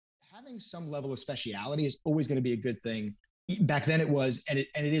having some level of speciality is always going to be a good thing. Back then it was, and it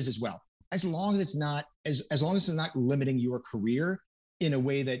is as well. As long as it's not as long as it's not limiting your career in a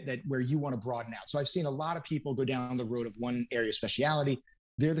way that where you want to broaden out. So I've seen a lot of people go down the road of one area of speciality.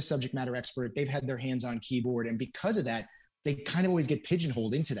 They're the subject matter expert. They've had their hands on keyboard, and because of that, they kind of always get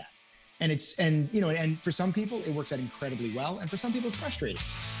pigeonholed into that. And for some people it works out incredibly well, and for some people it's frustrating.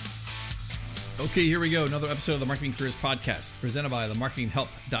 Okay, here we go. Another episode of the Marketing Careers Podcast, presented by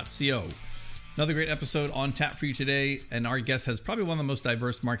themarketinghelp.co. Another great episode on tap for you today, and our guest has probably one of the most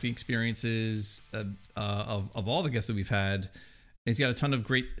diverse marketing experiences of all the guests that we've had. He's got a ton of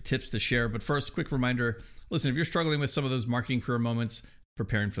great tips to share. But first, quick reminder, listen, if you're struggling with some of those marketing career moments,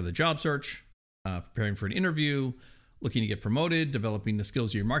 preparing for the job search, preparing for an interview, looking to get promoted, developing the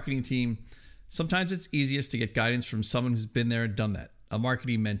skills of your marketing team, sometimes it's easiest to get guidance from someone who's been there and done that, a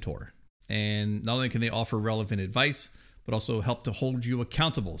marketing mentor. And not only can they offer relevant advice, but also help to hold you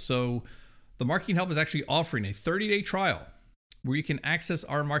accountable. So the Marketing Help is actually offering a 30-day trial where you can access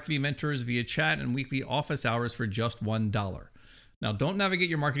our marketing mentors via chat and weekly office hours for just $1. Now, don't navigate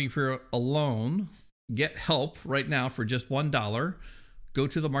your marketing career alone. Get help right now for just $1. Go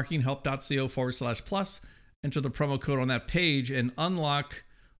to themarketinghelp.co/plus, enter the promo code on that page, and unlock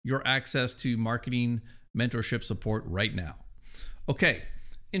your access to marketing mentorship support right now. Okay.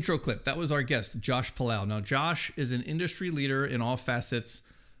 Intro clip. That was our guest, Josh Palau. Now, Josh is an industry leader in all facets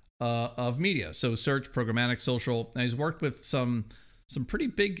of media. So search, programmatic, social. Now, he's worked with some pretty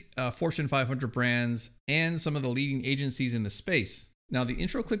big Fortune 500 brands and some of the leading agencies in the space. Now, the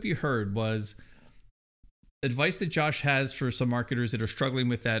intro clip you heard was advice that Josh has for some marketers that are struggling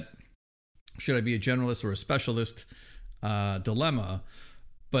with that, should I be a generalist or a specialist dilemma.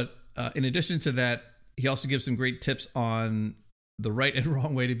 But in addition to that, he also gives some great tips on the right and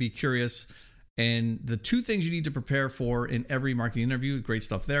wrong way to be curious, and the two things you need to prepare for in every marketing interview. Great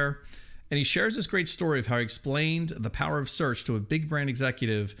stuff there. And he shares this great story of how he explained the power of search to a big brand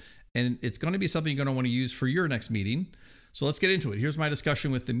executive, and it's going to be something you're going to want to use for your next meeting. So let's get into it. Here's my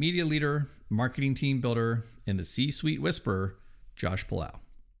discussion with the media leader, marketing team builder, and the C-suite whisperer, Josh Palau.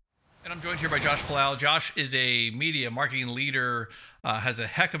 And I'm joined here by Josh Palau. Josh is a media marketing leader, has a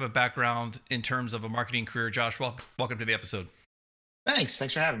heck of a background in terms of a marketing career. Josh, welcome to the episode. Thanks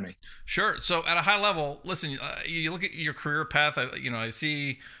for having me. Sure. So at a high level, listen, you look at your career path, I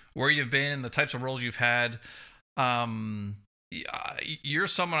see where you've been and the types of roles you've had. You're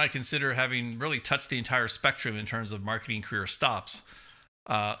someone I consider having really touched the entire spectrum in terms of marketing career stops.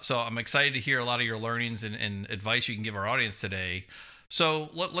 So I'm excited to hear a lot of your learnings and advice you can give our audience today. So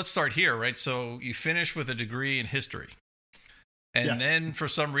let's start here, right? So you finished with a degree in history. And yes. Then for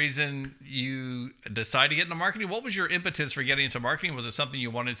some reason you decide to get into marketing. What was your impetus for getting into marketing? Was it something you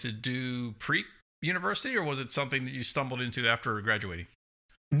wanted to do pre-university, or was it something that you stumbled into after graduating?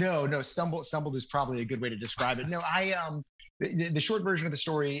 No, stumbled is probably a good way to describe it. No, the short version of the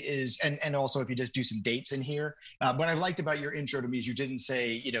story is, and also if you just do some dates in here, what I liked about your intro to me is you didn't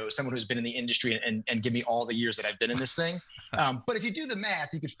say, someone who's been in the industry and give me all the years that I've been in this thing. But if you do the math,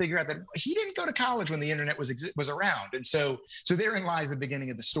 you could figure out that he didn't go to college when the internet was around. And so therein lies the beginning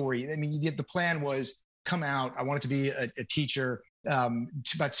of the story. I mean, the plan was come out. I wanted to be a teacher.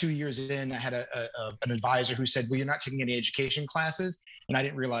 About 2 years in, I had an advisor who said, well, you're not taking any education classes. And I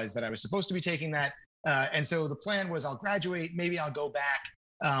didn't realize that I was supposed to be taking that. And so the plan was I'll graduate, maybe I'll go back.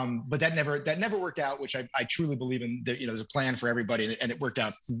 But that never worked out, which I truly believe in. There's a plan for everybody, and it worked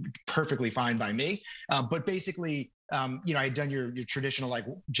out perfectly fine by me. But basically, I had done your traditional, like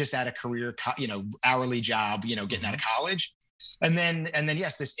just out of career, hourly job, getting out of college. And then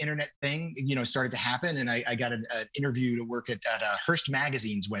yes, this internet thing, started to happen. And I got an interview to work at Hearst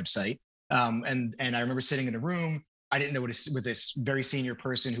Magazine's website. And I remember sitting in a room. I didn't know with this very senior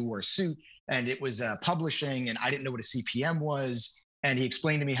person who wore a suit, and it was publishing, and I didn't know what a CPM was. And he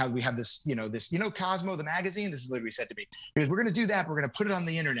explained to me how we have this, Cosmo, the magazine. This is literally said to me. He goes, we're going to do that. We're going to put it on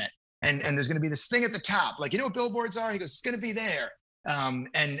the internet. And there's going to be this thing at the top. Like, what billboards are? He goes, it's going to be there. And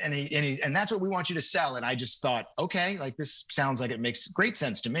that's what we want you to sell. And I just thought, okay, like this sounds like it makes great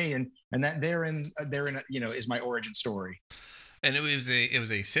sense to me. And that therein, is my origin story. And it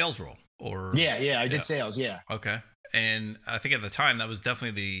was a sales role, or? Yeah. I did sales. Yeah. Okay. And I think at the time that was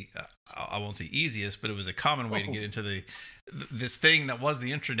definitely I won't say easiest, but it was a common way to get into this thing that was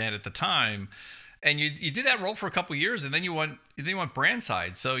the internet at the time. And you did that role for a couple of years, and then you went brand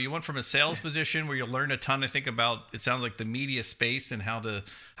side. So you went from a sales position where you learned a ton, I think, about, it sounds like, the media space and how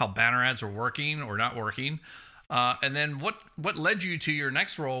banner ads are working or not working. And then what led you to your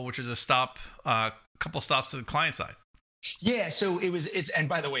next role, which is a couple stops to the client side? Yeah. So and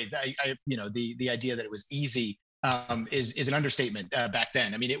by the way, the idea that it was easy is an understatement back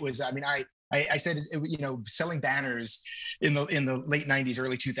then. I mean, it was. I mean, I said, selling banners in the late '90s,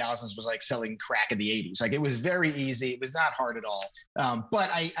 early 2000s was like selling crack in the '80s. Like it was very easy. It was not hard at all. But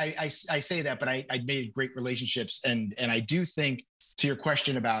I say that, but I made great relationships, and I do think, to your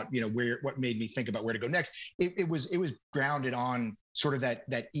question about what made me think about where to go next, it was grounded on sort of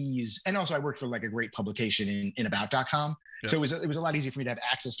that ease. And also I worked for like a great publication in about.com. Yep. So it was a lot easier for me to have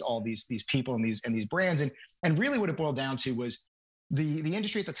access to all these people and these brands. And really what it boiled down to was the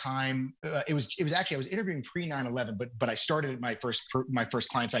industry at the time. It was actually, I was interviewing pre 9/11, but I started my first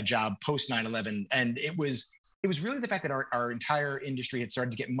client side job post 9/11. And it was really the fact that our entire industry had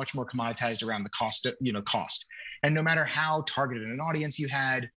started to get much more commoditized around the cost. And no matter how targeted an audience you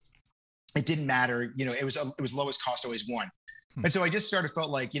had, it didn't matter. It was lowest cost always won. And so I just felt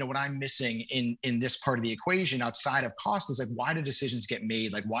like, what I'm missing in this part of the equation outside of cost is like, why do decisions get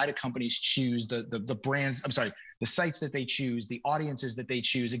made? Like, why do companies choose the brands? I'm sorry, the sites that they choose, the audiences that they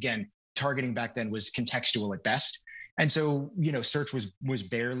choose? Again, targeting back then was contextual at best. And so, search was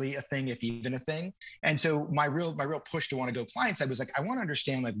barely a thing, if even a thing. And so my real push to want to go client side was like, I want to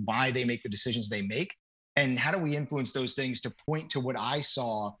understand like why they make the decisions they make, and how do we influence those things to point to what I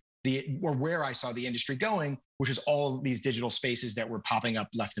saw where I saw the industry going, which is all these digital spaces that were popping up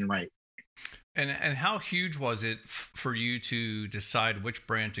left and right. And how huge was it for you to decide which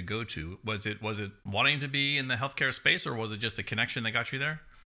brand to go to? Was it wanting to be in the healthcare space, or was it just a connection that got you there?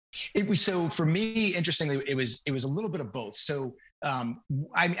 So for me, interestingly, it was a little bit of both. So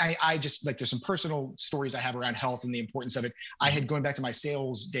I just like, there's some personal stories I have around health and the importance of it. I had, going back to my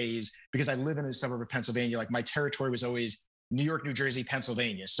sales days, because I live in a suburb of Pennsylvania, like my territory was always New York, New Jersey,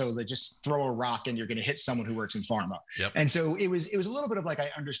 Pennsylvania. So they just throw a rock and you're going to hit someone who works in pharma. Yep. And so it was a little bit of like, I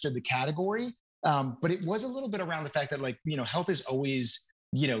understood the category, but it was a little bit around the fact that like, health is always,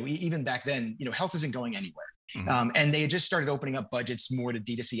 even back then, health isn't going anywhere. Mm-hmm. And they had just started opening up budgets more to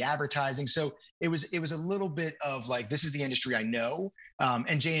D2C advertising. So it was a little bit of like, this is the industry I know.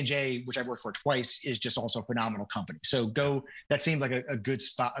 And J&J, which I've worked for twice, is just also a phenomenal company. So that seemed like a good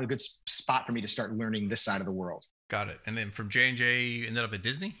spot for me to start learning this side of the world. Got it. And then from J&J, you ended up at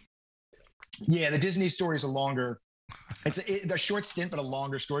Disney? Yeah, the Disney story is a short stint, but a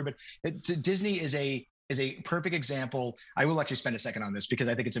longer story. But Disney is a perfect example. I will actually spend a second on this because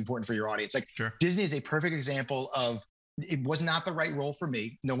I think it's important for your audience. Like, sure. Disney is a perfect example of, it was not the right role for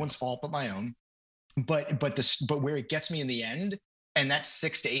me. No one's fault but my own. But where it gets me in the end, and that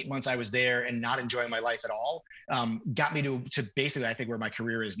 6 to 8 months I was there and not enjoying my life at all, got me to basically, I think, where my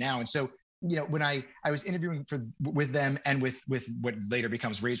career is now. And so, when I was interviewing with them and with what later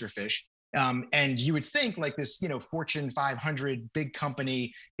becomes Razorfish, and you would think like this, Fortune 500 big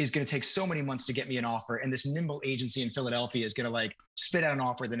company is going to take so many months to get me an offer, and this nimble agency in Philadelphia is going to like spit out an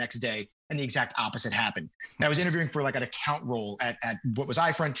offer the next day, and the exact opposite happened. I was interviewing for like an account role at what was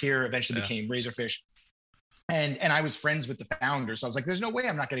iFrontier, eventually became Razorfish. And I was friends with the founder. So I was like, there's no way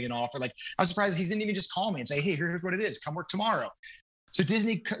I'm not getting an offer. Like, I was surprised he didn't even just call me and say, hey, here's what it is. Come work tomorrow. So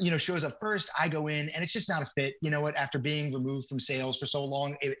Disney, shows up first. I go in, and it's just not a fit. You know what? After being removed from sales for so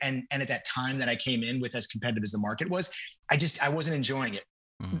long, and at that time that I came in with, as competitive as the market was, I wasn't enjoying it.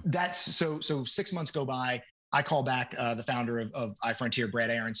 Mm-hmm. That's so 6 months go by. I call back the founder of iFrontier, Brad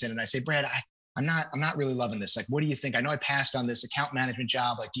Aronson, and I say, Brad, I'm not really loving this. Like, what do you think? I know I passed on this account management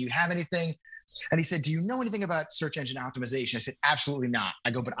job. Like, do you have anything? And he said, do you know anything about search engine optimization? I said, absolutely not.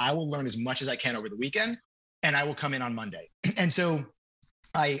 I go, but I will learn as much as I can over the weekend, and I will come in on Monday. And so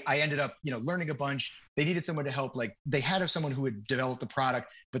I ended up, learning a bunch. They needed someone to help. Like, they had someone who had developed the product,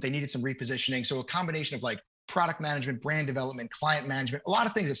 but they needed some repositioning. So a combination of like product management, brand development, client management, a lot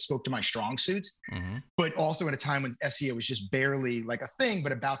of things that spoke to my strong suits, mm-hmm. but also at a time when SEO was just barely like a thing,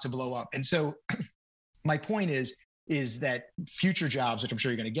 but about to blow up. And so my point is that future jobs, which I'm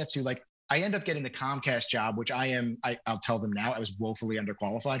sure you're going to get to, like, I end up getting the Comcast job, which I'll tell them now, I was woefully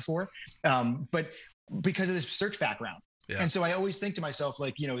underqualified for, but because of this search background. Yeah. And so I always think to myself,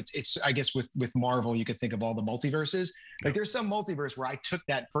 like, it's I guess with Marvel, you could think of all the multiverses. Like, there's some multiverse where I took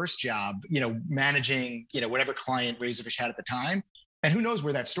that first job, managing, whatever client Razorfish had at the time. And who knows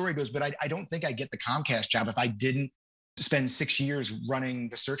where that story goes, but I don't think I get the Comcast job if I didn't spend 6 years running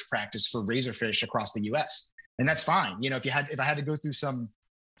the search practice for Razorfish across the US. And that's fine. If I had to go through some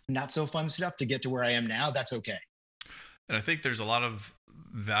not so fun stuff to get to where I am now, that's okay. And I think there's a lot of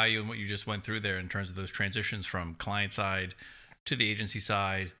value in what you just went through there in terms of those transitions from client side to the agency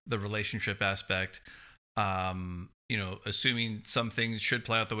side, the relationship aspect, assuming some things should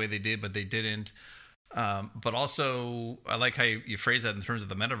play out the way they did, but they didn't. But also, I like how you phrase that in terms of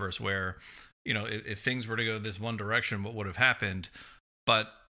the metaverse, where, if things were to go this one direction, what would have happened? But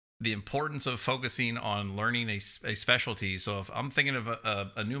the importance of focusing on learning a specialty. So if I'm thinking of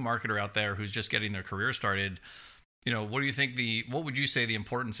a new marketer out there who's just getting their career started, what do you think what would you say the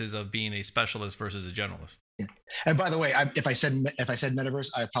importance is of being a specialist versus a generalist? Yeah. And by the way, if I said metaverse,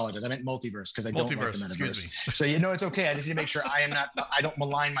 I apologize. I meant multiverse because I don't like the metaverse. Excuse me. So it's okay. I just need to make sure I don't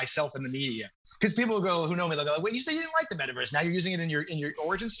malign myself in the media, because people will go, who know me, they'll go, wait, you say you didn't like the metaverse, now you're using it in your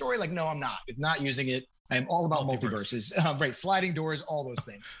origin story? Like, no, I'm not. I'm not using it. I am all about multiverses. Right, sliding doors, all those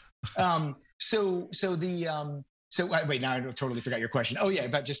things. Wait, now I totally forgot your question. Oh yeah,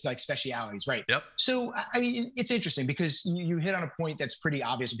 about just like specialities, right? Yep. So I mean, it's interesting because you hit on a point that's pretty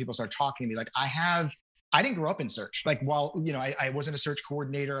obvious when people start talking to me. Like I didn't grow up in search. Like while, I wasn't a search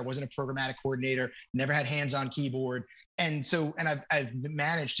coordinator, I wasn't a programmatic coordinator, never had hands-on keyboard. And I've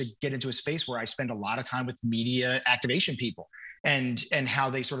managed to get into a space where I spend a lot of time with media activation people and how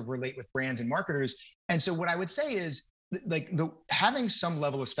they sort of relate with brands and marketers. And so what I would say is like having some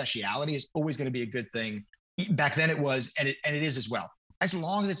level of speciality is always going to be a good thing. Back then it was, and it is as well. As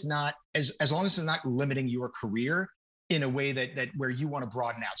long as it's not, as long as it's not limiting your career in a way that where you want to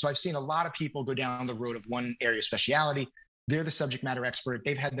broaden out. So I've seen a lot of people go down the road of one area of speciality. They're the subject matter expert.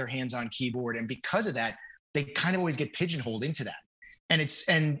 They've had their hands on keyboard. And because of that, they kind of always get pigeonholed into that. And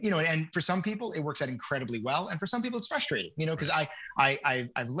for some people, it works out incredibly well. And for some people, it's frustrating, because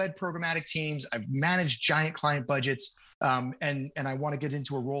I've led programmatic teams. I've managed giant client budgets. And I want to get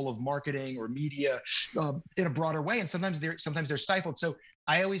into a role of marketing or media in a broader way. And sometimes they're stifled. So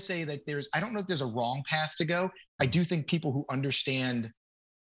I always say that I don't know if there's a wrong path to go. I do think people who understand,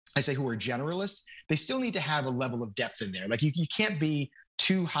 who are generalists, they still need to have a level of depth in there. Like you can't be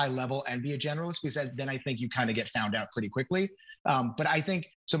too high level and be a generalist, because then I think you kind of get found out pretty quickly. But I think,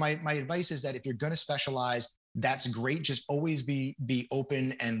 so my advice is that if you're going to specialize, that's great. Just always be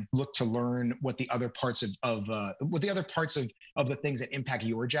open and look to learn what the other parts of the things that impact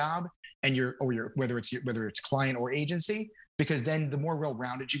your job and whether it's client or agency, because then the more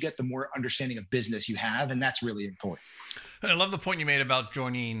well-rounded you get, the more understanding of business you have, and that's really important. And I love the point you made about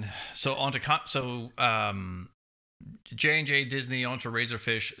joining. J&J, Disney, onto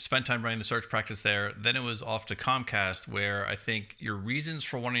Razorfish, spent time running the search practice there. Then it was off to Comcast, where I think your reasons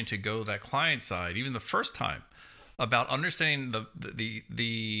for wanting to go that client side, even the first time, about understanding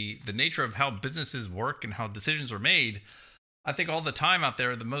the nature of how businesses work and how decisions are made. I think all the time out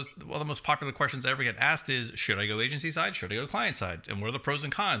there, one of the most popular questions I ever get asked is, should I go agency side? Should I go client side? And what are the pros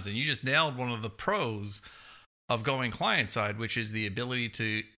and cons? And you just nailed one of the pros of going client side, which is the ability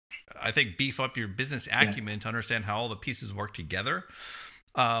to, I think, beef up your business acumen to understand how all the pieces work together.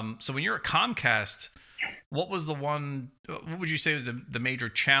 So when you're at Comcast, what would you say was the major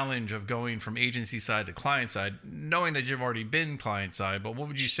challenge of going from agency side to client side, knowing that you've already been client side, but what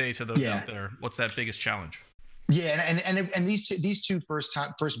would you say to those out there? What's that biggest challenge? Yeah, and these two first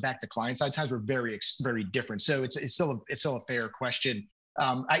back to client side times were very, very different. So it's still a fair question.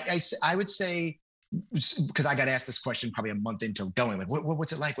 I would say, because I got asked this question probably a month into going, like,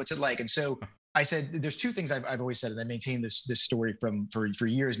 what's it like? What's it like? And so I said, there's two things I've always said, and I maintain this story for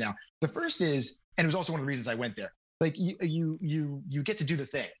years now. The first is, and it was also one of the reasons I went there, like you get to do the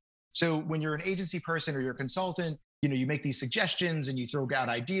thing. So when you're an agency person or you're a consultant, you make these suggestions and you throw out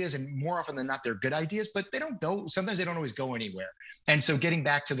ideas, and more often than not, they're good ideas, but sometimes they don't always go anywhere. And so getting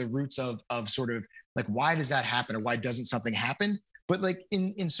back to the roots of sort of like, why does that happen, or why doesn't something happen? But like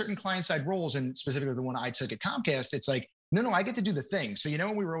in certain client side roles, and specifically the one I took at Comcast, it's like, no, I get to do the thing. So,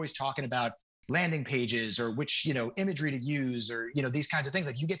 when we were always talking about landing pages or which, imagery to use, or, these kinds of things,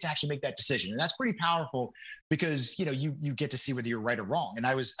 like you get to actually make that decision. And that's pretty powerful because, you get to see whether you're right or wrong. And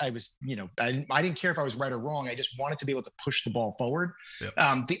I didn't care if I was right or wrong. I just wanted to be able to push the ball forward.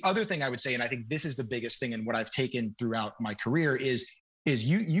 Yep. The other thing I would say, and I think this is the biggest thing and what I've taken throughout my career is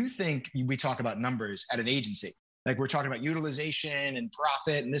you think we talk about numbers at an agency. Like we're talking about utilization and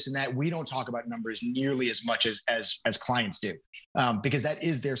profit and this and that. We don't talk about numbers nearly as much as clients do, because that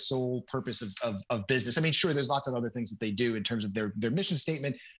is their sole purpose of business. I mean, sure, there's lots of other things that they do in terms of their mission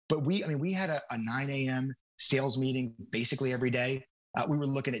statement, but we had a 9 a.m. sales meeting basically every day. We were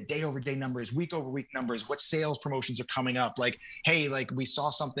looking at day over day numbers, week over week numbers, what sales promotions are coming up. Like, hey, like we saw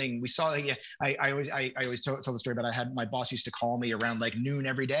something. I always tell the story about my boss used to call me around like noon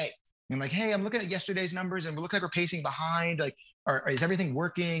every day. I'm like, hey, I'm looking at yesterday's numbers and we look like we're pacing behind. Like, is everything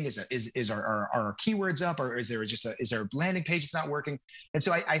working? Is our keywords up, or is there a landing page that's not working? And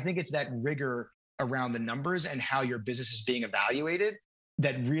so I think it's that rigor around the numbers and how your business is being evaluated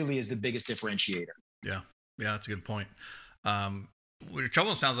that really is the biggest differentiator. Yeah, that's a good point. Which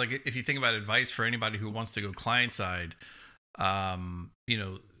almost sounds like, if you think about advice for anybody who wants to go client side,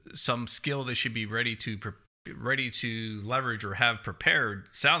 some skill they should be ready to ready to leverage or have prepared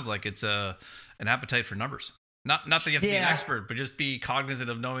sounds like it's an appetite for numbers. Not that you have to be an expert, but just be cognizant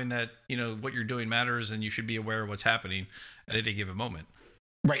of knowing that, what you're doing matters and you should be aware of what's happening at any given moment.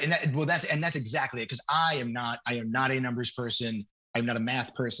 Right. That's exactly it. Because I am not a numbers person. I'm not a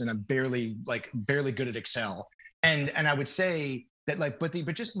math person. I'm barely good at Excel. And I would say that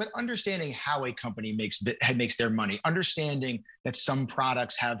but understanding how a company makes their money, understanding that some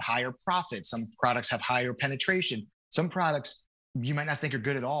products have higher profits, some products have higher penetration, some products you might not think are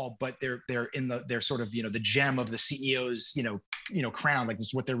good at all, but they're sort of, the gem of the CEO's, crown, like this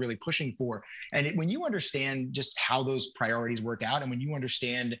is what they're really pushing for. And when you understand just how those priorities work out, and when you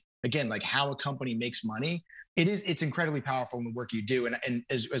understand, again, like how a company makes money, it's incredibly powerful in the work you do. And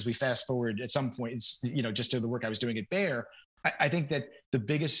as we fast forward at some point, it's, just to the work I was doing at Bayer, I think that the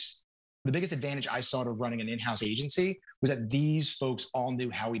biggest advantage I saw to running an in-house agency was that these folks all knew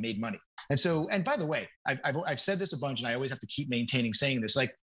how we made money. And by the way, I've said this a bunch, and I always have to keep maintaining saying this.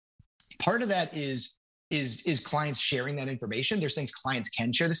 Like, part of that is clients sharing that information. There's things clients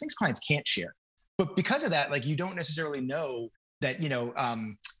can share. There's things clients can't share. But because of that, like, you don't necessarily know that,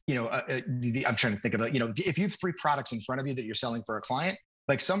 I'm trying to think of it. If you have 3 products in front of you that you're selling for a client,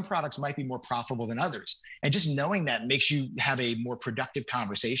 like, some products might be more profitable than others. And just knowing that makes you have a more productive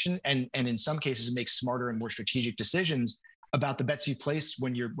conversation. And in some cases, it makes smarter and more strategic decisions about the bets you place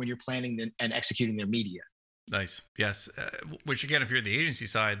when you're planning and executing their media. Nice. Yes. Which, again, if you're the agency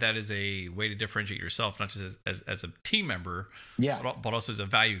side, that is a way to differentiate yourself, not just as a team member, but also as a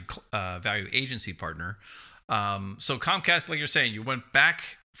value agency partner. So Comcast, like you're saying, you went back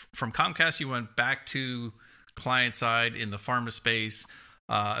from Comcast, you went back to client side in the pharma space,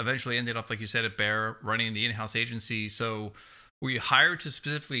 eventually ended up, like you said, at Bayer, running the in-house agency. So were you hired to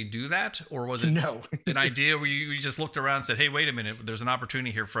specifically do that, or was it an idea where you just looked around and said, "Hey, wait a minute, there's an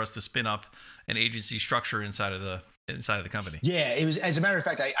opportunity here for us to spin up an agency structure inside of the company"? Yeah, it was. As a matter of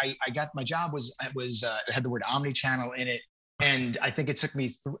fact, I got my job was had the word omni-channel in it, and I think it took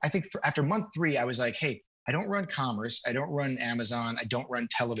me. After month 3, I was like, "Hey, I don't run commerce. I don't run Amazon. I don't run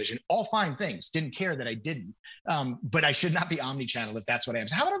television. All fine things. Didn't care that I didn't. But I should not be omni-channel if that's what I am.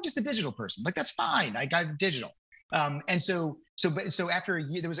 So how about I'm just a digital person? Like, that's fine. I got digital." And so after a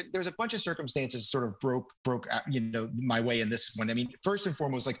year, there was a bunch of circumstances sort of broke my way in this one. I mean, first and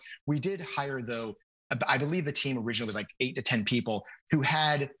foremost, like, we did hire, though, I believe the team originally was like 8 to 10 people who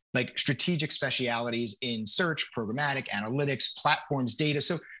had like strategic specialities in search, programmatic, analytics, platforms, data.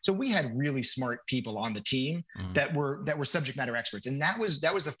 So we had really smart people on the team that were subject matter experts. And that was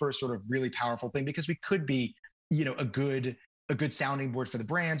the first sort of really powerful thing, because we could be, a good sounding board for the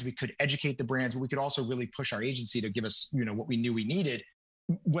brands. We could educate the brands, but we could also really push our agency to give us, what we knew we needed.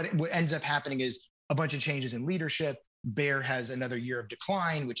 What ends up happening is a bunch of changes in leadership. Bayer has another year of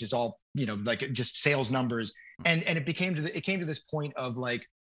decline, which is all, like just sales numbers. And it came to this point of like,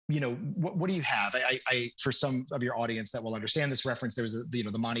 what do you have? I for some of your audience that will understand this reference, there was the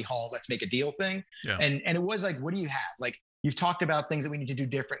Monty Hall, let's make a deal thing. Yeah. And it was like, what do you have? Like, you've talked about things that we need to do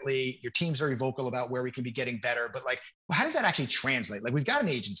differently. Your team's very vocal about where we can be getting better, but like, how does that actually translate? Like, we've got an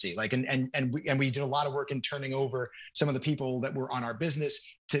agency, like, and we did a lot of work in turning over some of the people that were on our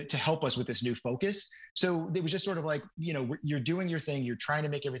business to help us with this new focus. So it was just sort of like, you're doing your thing, you're trying to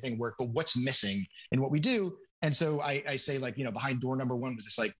make everything work, but what's missing in what we do? And so I say, like, behind door number 1 was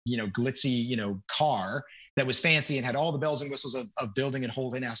this like, glitzy, car that was fancy and had all the bells and whistles of building and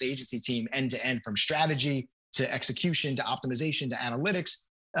whole in-house agency team end to end, from strategy to execution to optimization to analytics.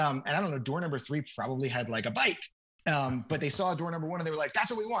 And I don't know, door number 3 probably had like a bike, but they saw door number 1 and they were like, "That's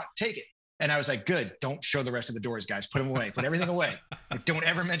what we want, take it." And I was like, "Good, don't show the rest of the doors, guys. Put them away, put everything away. Like, don't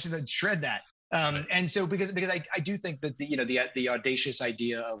ever mention that, shred that." And so because I do think that the audacious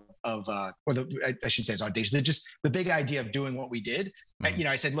idea I should say it's audacious, just the big idea of doing what we did.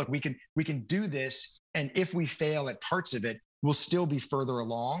 I said, look, we can do this, and if we fail at parts of it, we'll still be further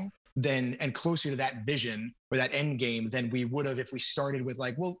along and closer to that vision or that end game than we would have if we started with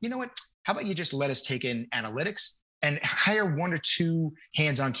like, well, you know what? How about you just let us take in analytics and hire 1 or 2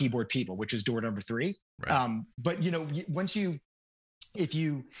 hands-on keyboard people, which is door number 3. Right. But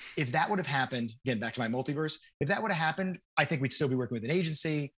if that would have happened, again, back to my multiverse, if that would have happened, I think we'd still be working with an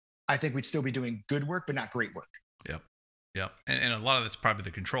agency. I think we'd still be doing good work, but not great work. Yep. Yep. And a lot of it's probably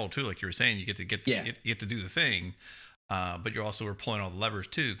the control too. Like you were saying, you get to do the thing, but you also were pulling all the levers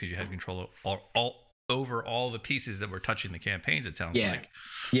too, because you had control all over all the pieces that were touching the campaigns. It sounds like.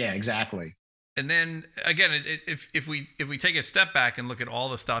 Yeah, exactly. And then again, if we take a step back and look at all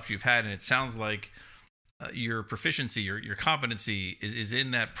the stops you've had, and it sounds like your proficiency, your competency is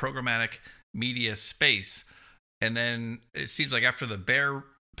in that programmatic media space. And then it seems like after the Bayer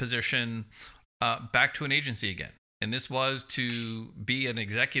position, back to an agency again. And this was to be an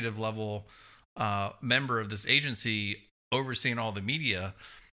executive level member of this agency overseeing all the media.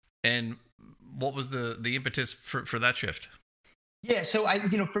 And what was the impetus for that shift? Yeah. So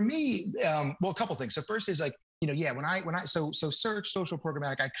for me, well, a couple things. So first is like, so search, social,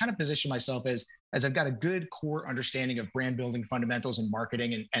 programmatic, I kind of position myself as I've got a good core understanding of brand building fundamentals and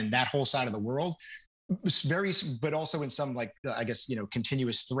marketing and that whole side of the world. But also in some like,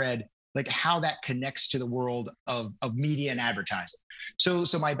 continuous thread, like how that connects to the world of media and advertising. So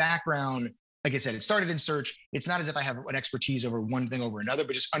my background, like I said, it started in search. It's not as if I have an expertise over one thing over another,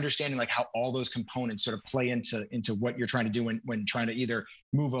 but just understanding like how all those components sort of play into what you're trying to do when trying to either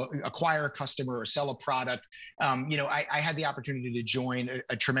acquire a customer or sell a product. I had the opportunity to join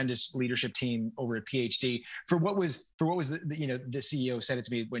a tremendous leadership team over at PhD for what was the CEO said it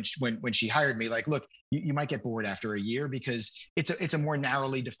to me when she hired me, like, look, you might get bored after a year because it's a more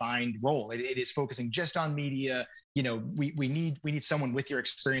narrowly defined role. It is focusing just on media. We need someone with your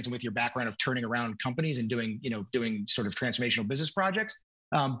experience and with your background of turning around companies and doing sort of transformational business projects.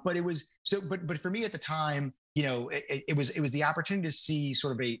 But for me at the time, it was the opportunity to see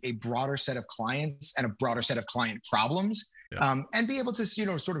sort of a broader set of clients and a broader set of client problems, and be able to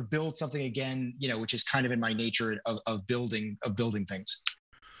sort of build something again, which is kind of in my nature of building things.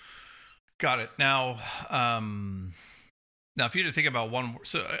 Got it. Now, if you had to think about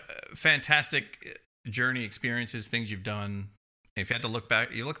fantastic journey experiences, things you've done. If you had to look back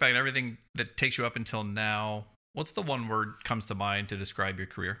at everything that takes you up until now, what's the one word comes to mind to describe your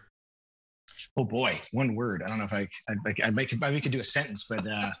career? Oh boy, one word. I don't know if I could do a sentence, but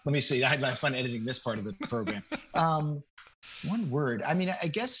let me see. I had fun editing this part of the program. One word. I mean, I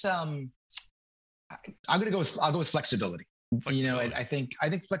guess I'll go with flexibility. I think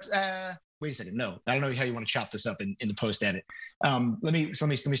flex. Wait a second. No, I don't know how you want to chop this up in the post edit. Let me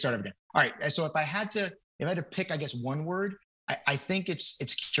start over again. All right. So if I had to pick, I guess one word, I think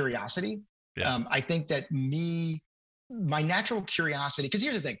it's curiosity. Yeah. I think that my natural curiosity, because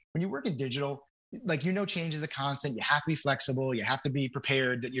here's the thing, when you work in digital, like, change is a constant. You have to be flexible. You have to be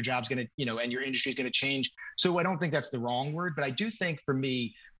prepared that your job's going to, and your industry is going to change. So I don't think that's the wrong word, but I do think for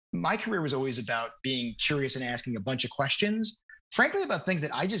me, my career was always about being curious and asking a bunch of questions, frankly, about things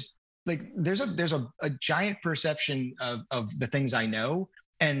that I just like. There's a giant perception of the things I know.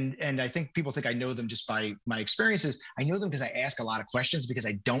 And I think people think I know them just by my experiences. I know them because I ask a lot of questions because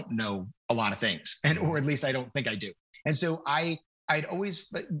I don't know a lot of things, or at least I don't think I do. And so I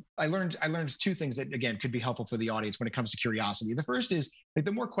learned two things that, again, could be helpful for the audience when it comes to curiosity. The first is, like,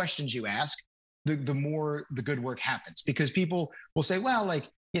 the more questions you ask, the more the good work happens, because people will say, well, like,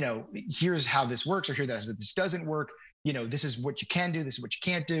 here's how this works, or this doesn't work. This is what you can do. This is what you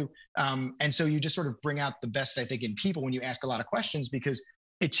can't do. And so you just sort of bring out the best, I think, in people when you ask a lot of questions, because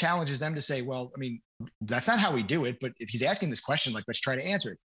it challenges them to say, well, I mean, that's not how we do it, but if he's asking this question, like, let's try to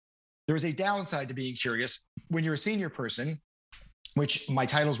answer it. There's a downside to being curious when you're a senior person, which my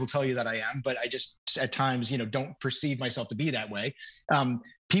titles will tell you that I am, but I just at times, don't perceive myself to be that way.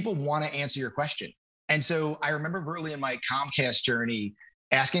 People want to answer your question. And so I remember early in my Comcast journey,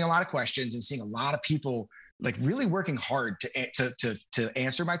 asking a lot of questions and seeing a lot of people like really working hard to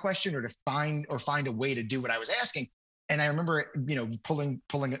answer my question, or to find a way to do what I was asking. And I remember, pulling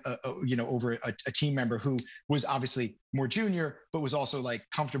over a team member who was obviously more junior, but was also like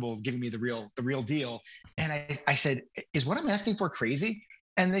comfortable giving me the real deal. And I said, is what I'm asking for crazy?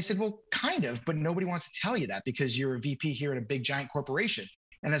 And they said, well, kind of, but nobody wants to tell you that because you're a VP here at a big giant corporation.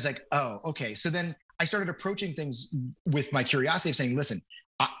 And I was like, oh, okay. So then I started approaching things with my curiosity of saying, listen,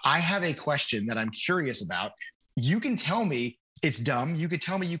 I have a question that I'm curious about. You can tell me it's dumb. You could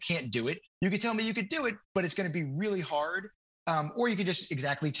tell me you can't do it. You could tell me you could do it, but it's going to be really hard. Or you could just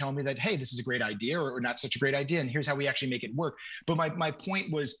exactly tell me that, hey, this is a great idea, or not such a great idea, and here's how we actually make it work. But my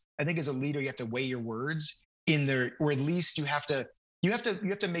point was, I think as a leader, you have to weigh your words in there, or at least you have to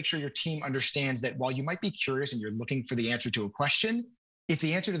make sure your team understands that while you might be curious and you're looking for the answer to a question, if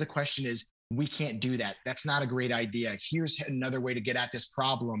the answer to the question is, we can't do that, that's not a great idea, here's another way to get at this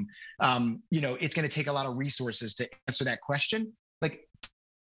problem, it's going to take a lot of resources to answer that question. Like,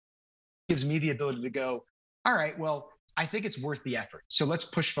 gives me the ability to go, all right, well, I think it's worth the effort, so let's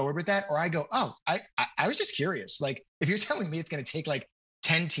push forward with that. Or I go, oh, I was just curious. Like, if you're telling me it's going to take like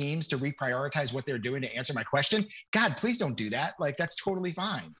 10 teams to reprioritize what they're doing to answer my question, God, please don't do that. Like, that's totally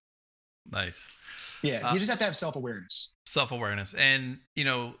fine. Nice. Yeah, you just have to have self-awareness. Self-awareness. And,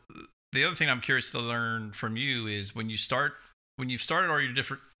 the other thing I'm curious to learn from you is when you've started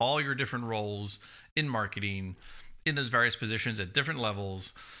all your different roles in marketing, in those various positions at different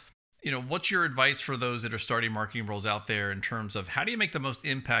levels, What's your advice for those that are starting marketing roles out there in terms of how do you make the most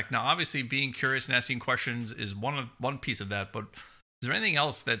impact? Now, obviously, being curious and asking questions is one piece of that, but is there anything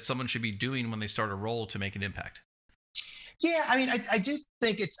else that someone should be doing when they start a role to make an impact? Yeah, I mean, I do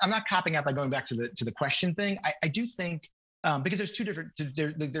think I'm not copping out by going back to the question thing. I do think because there's two different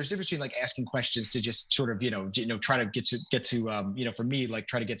there's difference between like asking questions to just sort of try to get to for me, like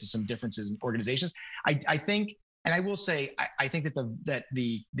try to get to some differences in organizations. I think, and I will say, I think that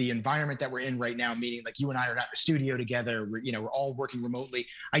the environment that we're in right now, meaning like you and I are not in a studio together, we're all working remotely.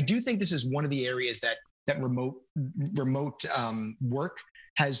 I do think this is one of the areas that remote work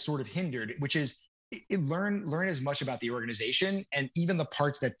has sort of hindered, which is learn as much about the organization and even the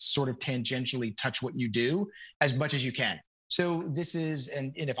parts that sort of tangentially touch what you do as much as you can. So this is,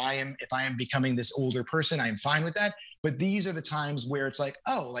 and if I am becoming this older person, I am fine with that. But these are the times where it's like,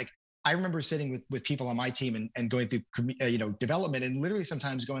 oh, like I remember sitting with people on my team and going through development and literally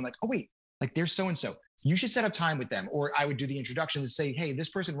sometimes going like, oh wait, like there's so and so. You should set up time with them. Or I would do the introduction and say, hey, this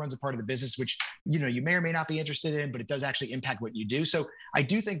person runs a part of the business which you may or may not be interested in, but it does actually impact what you do. So I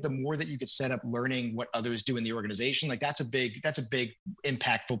do think the more that you could set up learning what others do in the organization, like that's a big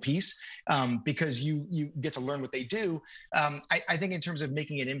impactful piece, because you get to learn what they do. I think in terms of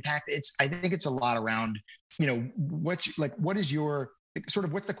making an impact, I think it's a lot around what is your sort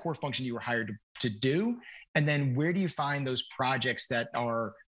of, what's the core function you were hired to do, and then where do you find those projects that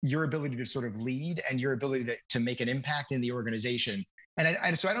are your ability to sort of lead and your ability to make an impact in the organization.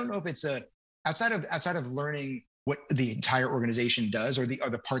 And so I don't know if it's outside of learning what the entire organization does or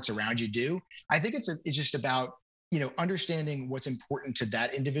the parts around you do. I think it's just about understanding what's important to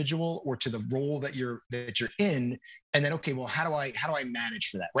that individual or to the role that you're in, and then okay, well, how do I manage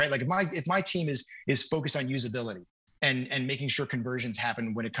for that, right? Like if my team is focused on usability and making sure conversions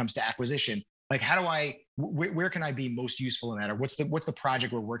happen when it comes to acquisition, like where can I be most useful in that, or what's the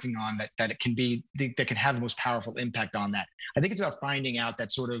project we're working on that can have the most powerful impact on that. I think it's about finding out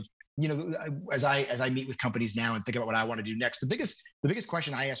that sort of, as I meet with companies now and think about what I want to do next, the biggest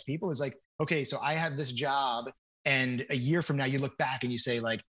question I ask people is like, okay, so I have this job, and a year from now you look back and you say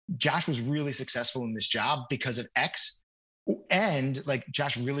like, Josh was really successful in this job because of X, and like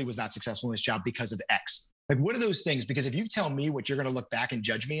Josh really was not successful in this job because of X. Like, what are those things? Because if you tell me what you're going to look back and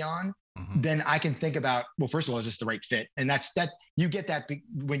judge me on, then I can think about, well, first of all, is this the right fit? And that's you get that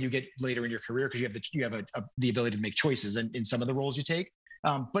when you get later in your career, because you have the ability to make choices in some of the roles you take.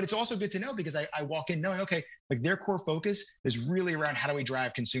 But it's also good to know, because I walk in knowing, okay, like their core focus is really around how do we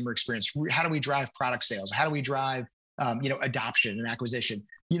drive consumer experience? How do we drive product sales? How do we drive adoption and acquisition?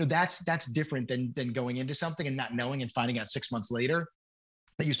 That's different than going into something and not knowing and finding out 6 months later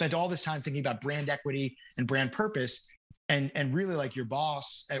that you spent all this time thinking about brand equity and brand purpose, and really like your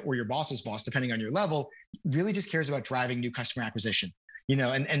boss or your boss's boss, depending on your level, really just cares about driving new customer acquisition,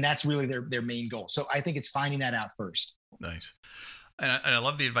 and that's really their main goal. So I think it's finding that out first. Nice. And I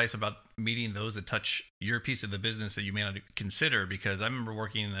love the advice about meeting those that touch your piece of the business that you may not consider, because I remember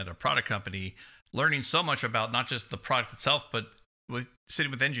working at a product company, learning so much about not just the product itself, but sitting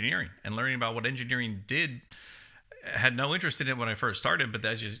with engineering and learning about what engineering did. Had no interest in it when I first started, but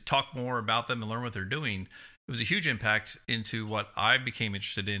as you talk more about them and learn what they're doing, it was a huge impact into what I became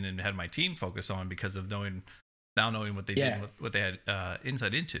interested in and had my team focus on, because of knowing what they did, what they had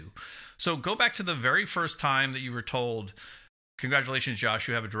insight into. So go back to the very first time that you were told, congratulations, Josh,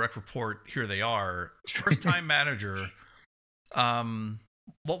 you have a direct report. Here they are. First time manager.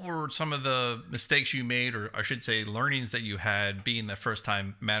 What were some of the mistakes you made, or I should say learnings that you had being the first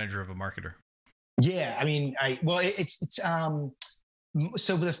time manager of a marketer? Yeah, I mean,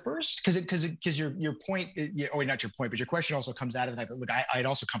 so the first, because your point, or not your point, but your question also comes out of that. Look, I'd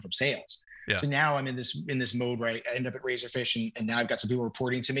also come from sales. Yeah. So now I'm in this mode where I end up at Razorfish, and now I've got some people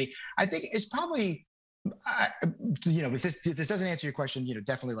reporting to me. I think it's probably, if this doesn't answer your question,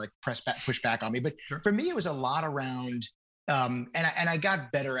 definitely like push back on me. But sure. For me, it was a lot around, and I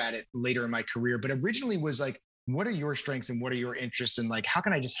got better at it later in my career. But originally was like, what are your strengths and what are your interests, and like how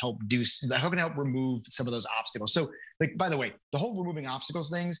can I help remove some of those obstacles? So like, by the way, the whole removing obstacles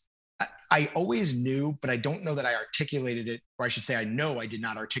things, I always knew, but I don't know that I articulated it, or I should say I know I did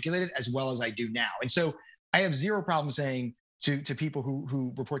not articulate it as well as I do now. And so I have zero problem saying to people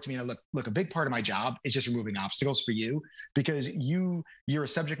who report to me, look, a big part of my job is just removing obstacles for you, because you're a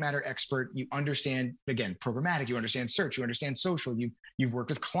subject matter expert. You understand, again, programmatic, you understand search, you understand social, you've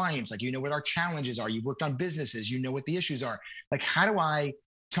worked with clients, like, what our challenges are. You've worked on businesses, what the issues are. Like, how do I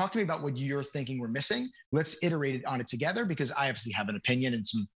talk to me about what you're thinking we're missing? Let's iterate on it together, because I obviously have an opinion and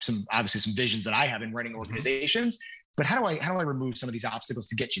some visions that I have in running organizations. But how do I remove some of these obstacles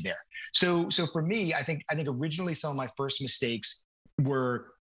to get you there? So for me, I think originally some of my first mistakes were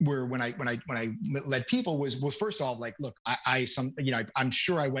where when I led people was first off like, look, I'm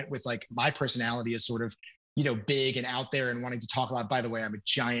sure I went with like my personality is sort of, big and out there and wanting to talk a lot. By the way, I'm a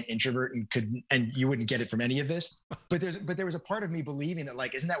giant introvert and you wouldn't get it from any of this. But there was a part of me believing that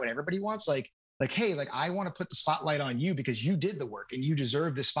like, isn't that what everybody wants? Like, hey, like I want to put the spotlight on you because you did the work and you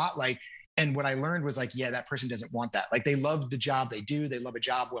deserve the spotlight. And what I learned was like, yeah, that person doesn't want that. Like they love the job they do. They love a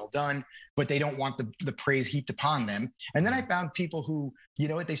job well done, but they don't want the praise heaped upon them. And then I found people who,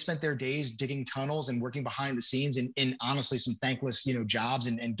 they spent their days digging tunnels and working behind the scenes in honestly some thankless, jobs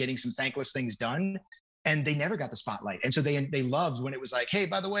and getting some thankless things done. And they never got the spotlight. And so they loved when it was like, hey,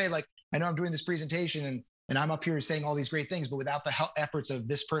 by the way, like I know I'm doing this presentation and I'm up here saying all these great things, but without the efforts of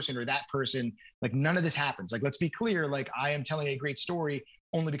this person or that person, like none of this happens. Like, let's be clear, like I am telling a great story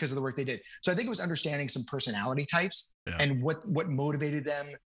only because of the work they did. So I think it was understanding some personality types and what motivated them.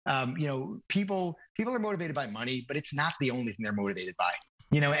 People are motivated by money, but it's not the only thing they're motivated by,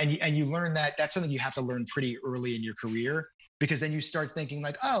 and you learn that that's something you have to learn pretty early in your career, because then you start thinking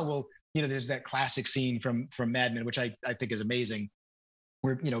like, oh, well, there's that classic scene from Mad Men, which I think is amazing,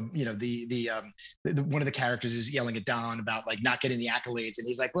 where the one of the characters is yelling at Don about like not getting the accolades, and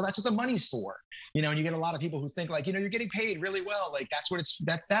he's like, well, that's what the money's for, and you get a lot of people who think like, you're getting paid really well, like that's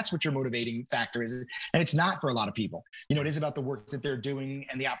what your motivating factor is, and it's not for a lot of people. It is about the work that they're doing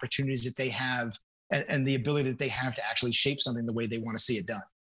and the opportunities that they have and the ability that they have to actually shape something the way they want to see it done.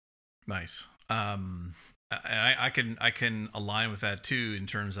 Nice. I can align with that too, in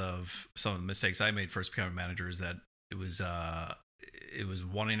terms of some of the mistakes I made first becoming a manager, is that it was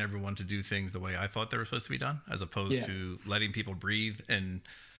wanting everyone to do things the way I thought they were supposed to be done, as opposed to letting people breathe and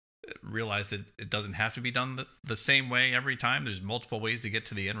realize that it doesn't have to be done the same way every time. There's multiple ways to get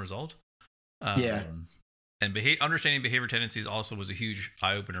to the end result. And understanding behavior tendencies also was a huge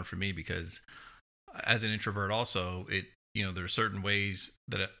eye opener for me, because as an introvert also, there are certain ways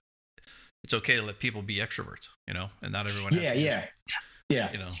that it's okay to let people be extroverts, and not everyone has to. Yeah.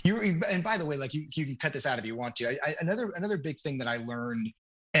 And by the way, like you can cut this out if you want to. Another big thing that I learned,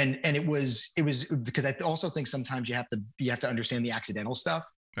 and it was because I also think sometimes you have to understand the accidental stuff,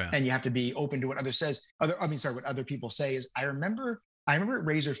 and you have to be open to what what other people say. Is I remember at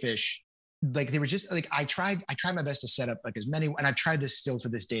Razorfish, like they were just like, I tried my best to set up like as many, and I've tried this still to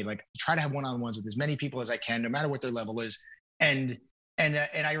this day, like try to have one-on-ones with as many people as I can, no matter what their level is. And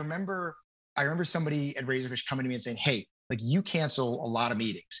I remember somebody at Razorfish coming to me and saying, hey, like you cancel a lot of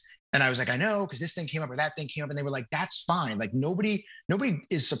meetings. And I was like, I know, because this thing came up or that thing came up. And they were like, that's fine. Like nobody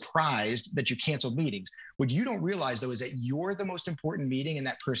is surprised that you canceled meetings. What you don't realize though, is that you're the most important meeting in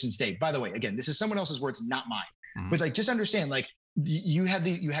that person's day. By the way, again, this is someone else's words, not mine. Mm-hmm. But like, just understand, like you had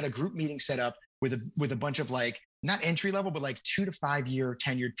a group meeting set up with a bunch of like, not entry level, but like 2 to 5 year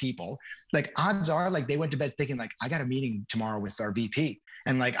tenured people. Like odds are like they went to bed thinking like, I got a meeting tomorrow with our VP.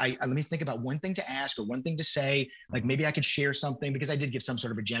 And like, let me think about one thing to ask or one thing to say, like maybe I could share something, because I did give some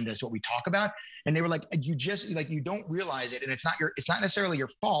sort of agenda as to what we talk about. And they were like, you don't realize it. And it's not necessarily your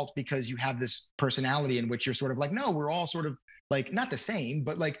fault, because you have this personality in which you're sort of like, no, we're all sort of like, not the same,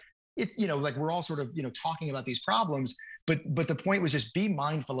 but like, like we're all sort of, talking about these problems. But the point was just be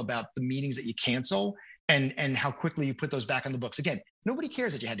mindful about the meetings that you cancel and how quickly you put those back on the books. Again, nobody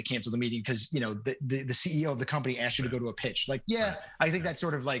cares that you had to cancel the meeting because, the CEO of the company asked you to go to a pitch. Like, I think that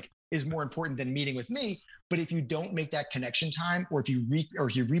sort of like is more important than meeting with me. But if you don't make that connection time, or if you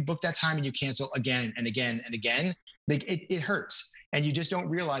rebook that time and you cancel again and again and again, like it hurts. And you just don't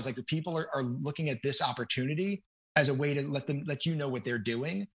realize like the people are looking at this opportunity as a way to let you know what they're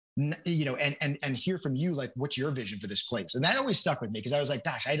doing, and hear from you, like, what's your vision for this place? And that always stuck with me, because I was like,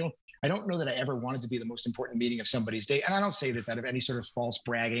 gosh, I don't know that I ever wanted to be the most important meeting of somebody's day. And I don't say this out of any sort of false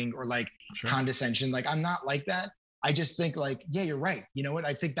bragging or like condescension. Like I'm not like that. I just think like, yeah, you're right. You know what?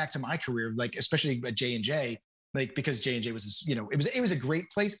 I think back to my career, like especially at J&J, like because J&J was, it was a great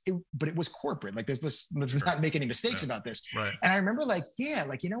place, but it was corporate. Like let's not make any mistakes about this. Right. And I remember like, you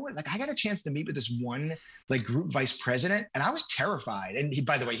know what? Like I got a chance to meet with this one like group vice president, and I was terrified. And he,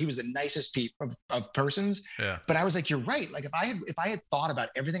 by the way, he was the nicest of persons. Yeah. But I was like, you're right. Like if I had thought about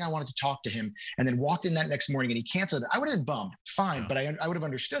everything I wanted to talk to him, and then walked in that next morning and he canceled it, I would have been bummed. Fine, but I would have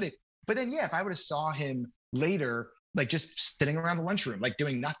understood it. But then if I would have saw him later, like just sitting around the lunchroom, like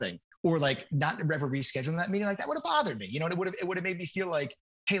doing nothing, or like not ever rescheduling that meeting, like that would have bothered me. It would have made me feel like,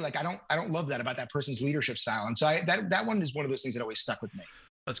 hey, like I don't love that about that person's leadership style. And so that one is one of those things that always stuck with me.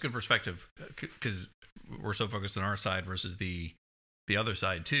 That's good perspective, because we're so focused on our side versus the other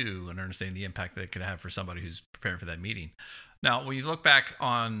side too, and understanding the impact that it could have for somebody who's preparing for that meeting. Now, when you look back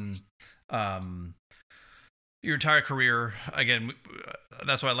on your entire career, again,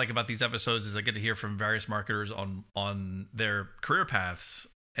 that's what I like about these episodes, is I get to hear from various marketers on their career paths.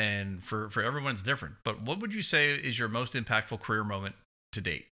 and for everyone's different. But what would you say is your most impactful career moment to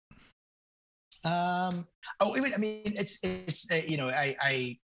date? I mean, it's you know,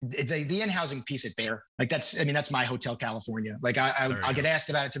 the in-housing piece at Bear, like that's my Hotel California. Like I get asked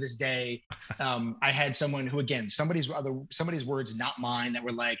about it to this day. I had someone who, again, somebody's words, not mine, that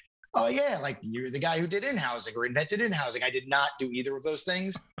were like, oh yeah, like you're the guy who did in-housing or invented in-housing. I did not do either of those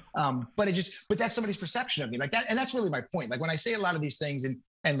things. But that's somebody's perception of me, like that. And that's really my point. Like when I say a lot of these things,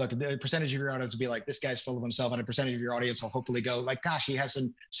 and look, the percentage of your audience will be like, this guy's full of himself, and a percentage of your audience will hopefully go like, gosh, he has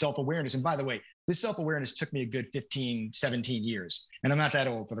some self-awareness. And by the way, this self-awareness took me a good 15, 17 years. And I'm not that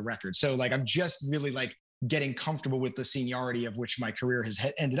old, for the record. So like, I'm just really like getting comfortable with the seniority of which my career has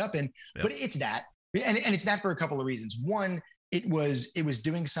ended up in. Yep. But it's that, and it's that for a couple of reasons. One, it was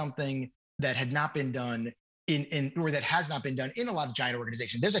doing something that had not been done or that has not been done in a lot of giant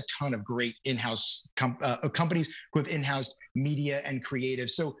organizations. There's a ton of great in-house companies who have in-house media and creative.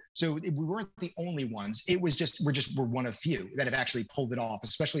 So we weren't the only ones. It was just we're one of few that have actually pulled it off,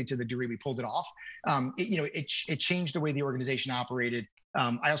 especially to the degree we pulled it off. It changed the way the organization operated.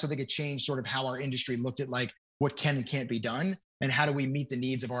 I also think it changed sort of how our industry looked at like what can and can't be done, and how do we meet the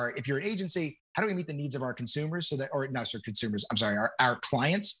needs of if you're an agency, how do we meet the needs of our consumers our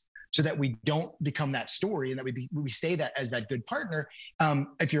clients, so that we don't become that story, and that we stay that as that good partner.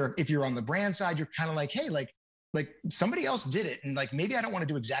 If you're on the brand side, you're kind of like, hey, like somebody else did it, and like maybe I don't want to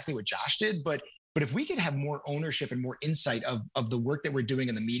do exactly what Josh did, but if we could have more ownership and more insight of the work that we're doing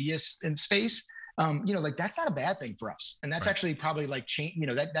in the media space, like that's not a bad thing for us, and that's actually probably like change.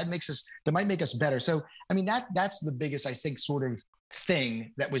 That might make us better. So I mean that's the biggest, I think, sort of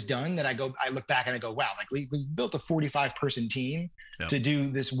thing that was done, that I look back and I go, wow, like we built a 45 person team to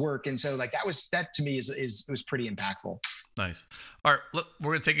do this work. And so like that to me was pretty impactful. Nice. All right, look,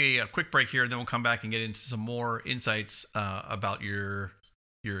 we're going to take a quick break here, and then we'll come back and get into some more insights about your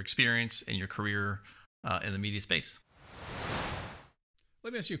experience and your career in the media space.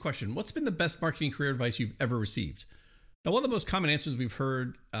 Let me ask you a question. What's been the best marketing career advice you've ever received? Now, one of the most common answers we've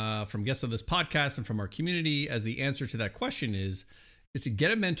heard from guests of this podcast and from our community as the answer to that question is to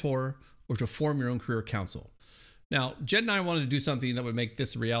get a mentor or to form your own career council. Now, Jed and I wanted to do something that would make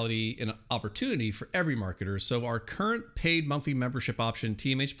this a reality and an opportunity for every marketer. So our current paid monthly membership option,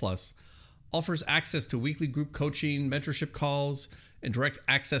 TMH Plus, offers access to weekly group coaching, mentorship calls, and direct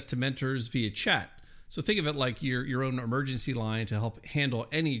access to mentors via chat. So think of it like your own emergency line to help handle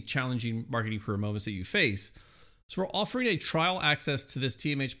any challenging marketing career moments that you face. So we're offering a trial access to this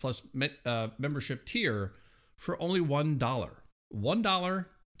TMH Plus membership tier for only $1. $1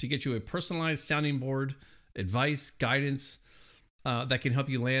 to get you a personalized sounding board, advice, guidance that can help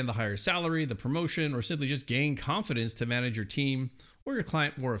you land the higher salary, the promotion, or simply just gain confidence to manage your team or your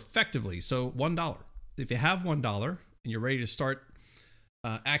client more effectively. So $1. If you have $1 and you're ready to start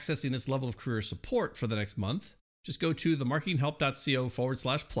accessing this level of career support for the next month, just go to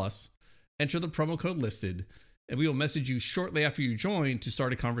themarketinghelp.co/plus, enter the promo code listed, and we will message you shortly after you join to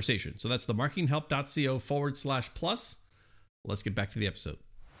start a conversation. So that's themarketinghelp.co/plus. Let's get back to the episode.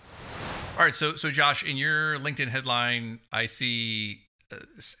 All right. So Josh, in your LinkedIn headline, I see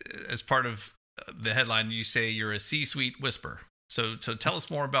as part of the headline, you say you're a C-suite whisperer. So tell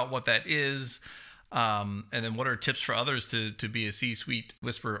us more about what that is. And then what are tips for others to be a C-suite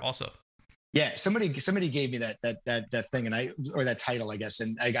whisperer also? Yeah, somebody gave me that thing, or that title, I guess,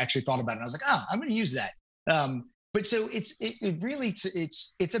 and I actually thought about it. And I was like, I'm going to use that. But so it's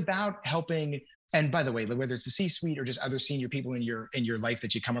about helping. And by the way, whether it's the C-suite or just other senior people in your life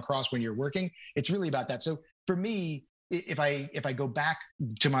that you come across when you're working, it's really about that. So for me, if I go back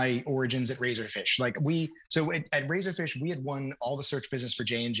to my origins at Razorfish, like at Razorfish, we had won all the search business for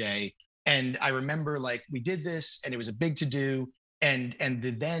J&J. And I remember like we did this and it was a big to do. And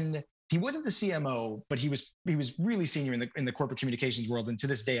then he wasn't the CMO, but he was really senior in the corporate communications world. And to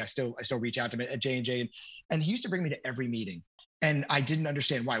this day, I still reach out to him at J&J. And he used to bring me to every meeting. And I didn't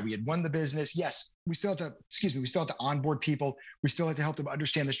understand why. We had won the business. Yes, we still had to onboard people. We still had to help them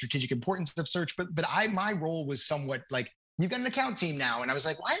understand the strategic importance of search. But my role was somewhat like, you've got an account team now. And I was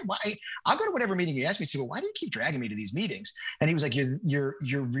like, why? I'll go to whatever meeting you ask me to, but why do you keep dragging me to these meetings? And he was like, you're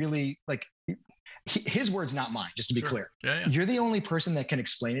really like, his words, not mine, just to be clear. Yeah. You're the only person that can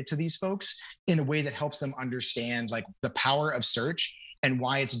explain it to these folks in a way that helps them understand like the power of search and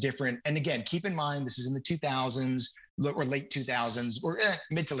why it's different. And again, keep in mind, this is in the 2000s or late 2000s or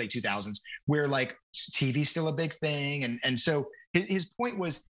mid to late 2000s, where like TV is still a big thing. And so his point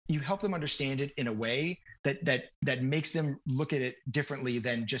was, you help them understand it in a way that makes them look at it differently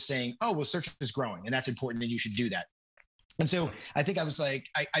than just saying, oh, well, search is growing and that's important and you should do that. And so I think I was like,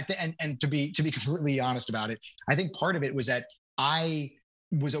 and to be completely honest about it, I think part of it was that I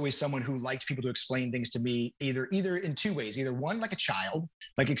was always someone who liked people to explain things to me either in two ways. Either one, like a child,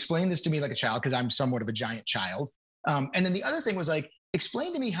 like explain this to me like a child, because I'm somewhat of a giant child. And then the other thing was like,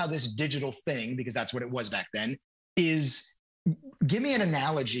 explain to me how this digital thing, because that's what it was back then, is, give me an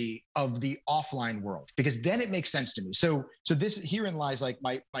analogy of the offline world, because then it makes sense to me. So this, herein lies like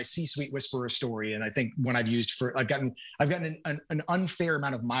my C-suite whisperer story. And I think one I've used for, I've gotten an unfair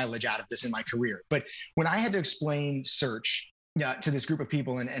amount of mileage out of this in my career. But when I had to explain search to this group of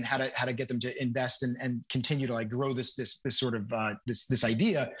people and how to get them to invest and continue to like grow this sort of this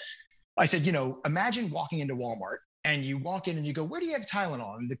idea, I said, imagine walking into Walmart and you walk in and you go, where do you have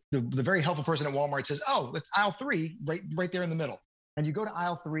Tylenol? And the very helpful person at Walmart says, oh, that's aisle 3, right there in the middle. And you go to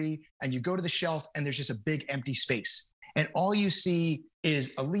aisle 3 and you go to the shelf and there's just a big empty space. And all you see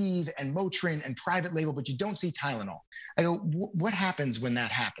is Aleve and Motrin and private label, but you don't see Tylenol. I go, what happens when that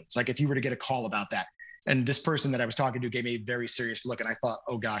happens? Like if you were to get a call about that. And this person that I was talking to gave me a very serious look. And I thought,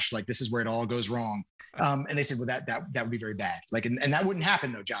 oh gosh, like this is where it all goes wrong. And they said, well, that would be very bad. Like, and that wouldn't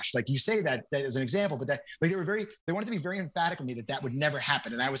happen though, Josh. Like you say that as an example, but that like they wanted to be very emphatic with me that would never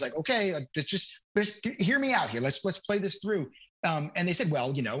happen. And I was like, okay, like, just hear me out here. Let's play this through. And they said,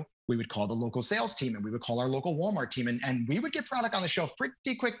 well, we would call the local sales team and we would call our local Walmart team and we would get product on the shelf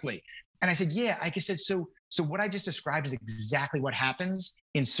pretty quickly. And I said, yeah, I said, so what I just described is exactly what happens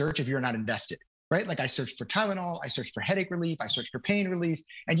in search if you're not invested, right? Like I searched for Tylenol, I searched for headache relief, I searched for pain relief,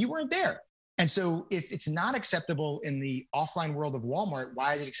 and you weren't there. And so if it's not acceptable in the offline world of Walmart,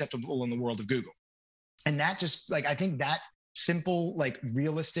 why is it acceptable in the world of Google? And that just like, I think that simple, like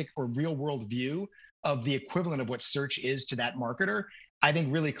realistic or real world view of the equivalent of what search is to that marketer, I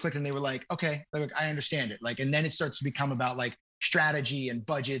think really clicked and they were like, okay, look, I understand it. Like, and then it starts to become about like strategy and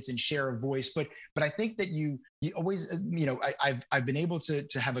budgets and share of voice. But I think that you always, I've been able to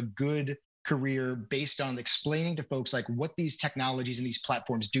have a good career based on explaining to folks like what these technologies and these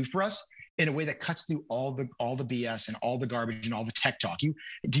platforms do for us in a way that cuts through all the BS and all the garbage and all the tech talk.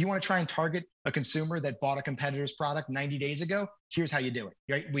 Do you want to try and target a consumer that bought a competitor's product 90 days ago? Here's how you do it,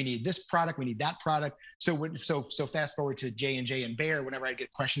 right? We need this product, we need that product. So fast forward to J&J and Bayer, whenever I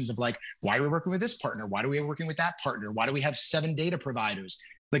get questions of like, why are we working with this partner? Why do we working with that partner? Why do we have 7 data providers?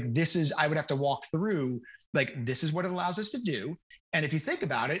 Like I would have to walk through, like, this is what it allows us to do. And if you think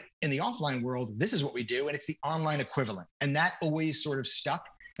about it, in the offline world, this is what we do, and it's the online equivalent. And that always sort of stuck.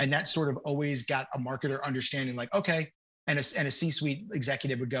 And that sort of always got a marketer understanding like, okay, and a C-suite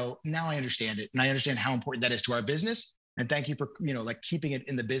executive would go, now I understand it. And I understand how important that is to our business. And thank you for, like keeping it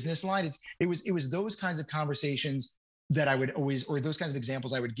in the business line. It was those kinds of conversations that I would always, or those kinds of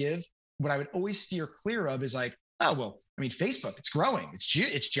examples I would give. What I would always steer clear of is like, oh, well, I mean, Facebook, it's growing.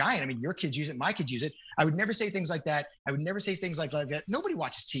 It's giant. I mean, your kids use it. My kids use it. I would never say things like that. I would never say things like that. Nobody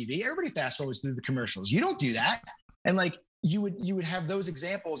watches TV. Everybody fast forwards through the commercials. You don't do that. And like, you would have those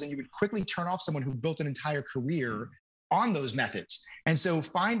examples and you would quickly turn off someone who built an entire career on those methods. And so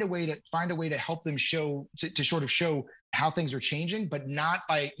find a way to help them to sort of show how things are changing, but not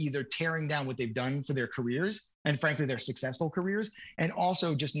by either tearing down what they've done for their careers and frankly, their successful careers, and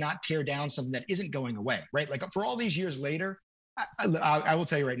also just not tear down something that isn't going away, right? Like for all these years later, I will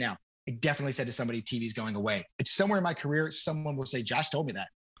tell you right now, I definitely said to somebody, TV's going away. It's somewhere in my career, someone will say, Josh told me that.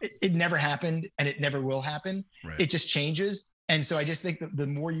 It never happened and it never will happen. Right. It just changes. And so I just think that the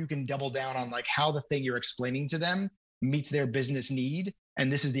more you can double down on like how the thing you're explaining to them meets their business need,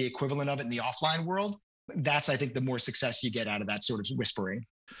 and this is the equivalent of it in the offline world, that's, I think, the more success you get out of that sort of whispering.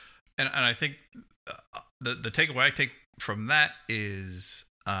 And I think the takeaway I take from that is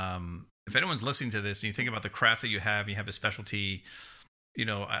if anyone's listening to this and you think about the craft that you have a specialty,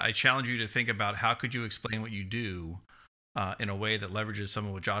 I challenge you to think about how could you explain what you do in a way that leverages some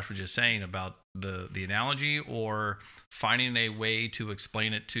of what Josh was just saying about the analogy, or finding a way to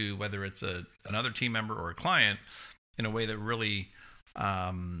explain it to whether it's another team member or a client in a way that really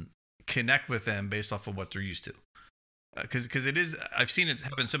connect with them based off of what they're used to. Because it is, I've seen it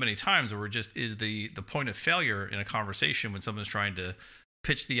happen so many times where it just is the point of failure in a conversation when someone's trying to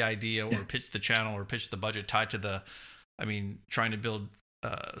pitch the idea or pitch the channel or pitch the budget tied to trying to build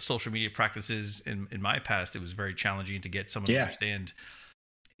social media practices. In my past, it was very challenging to get someone to understand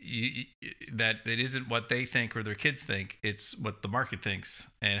that it isn't what they think or their kids think, it's what the market thinks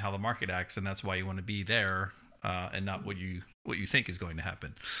and how the market acts, and that's why you want to be there and not what you think is going to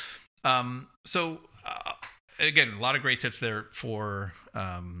happen. Again, a lot of great tips there for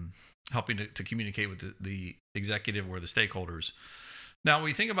helping to communicate with the executive or the stakeholders. Now, when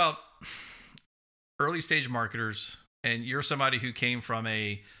you think about early stage marketers, and you're somebody who came from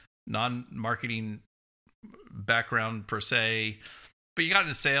a non-marketing background per se, but you got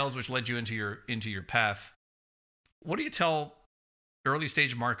into sales, which led you into your path. What do you tell early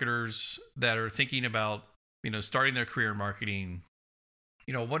stage marketers that are thinking about, starting their career in marketing,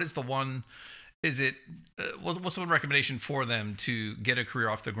 what is the one, is it, what's one recommendation for them to get a career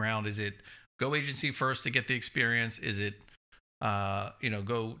off the ground? Is it go agency first to get the experience? Is it,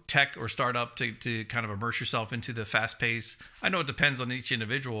 go tech or startup to kind of immerse yourself into the fast pace? I know it depends on each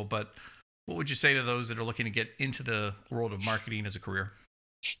individual, but what would you say to those that are looking to get into the world of marketing as a career?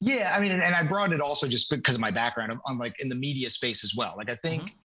 Yeah, I mean, and I brought it also just because of my background on like in the media space as well. Like I Mm-hmm.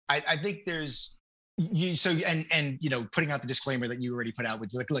 think I think there's you so and putting out the disclaimer that you already put out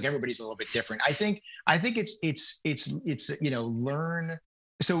with like look, everybody's a little bit different. I think it's learn.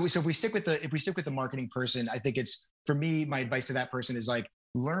 So if we stick with the marketing person, I think it's for me, my advice to that person is like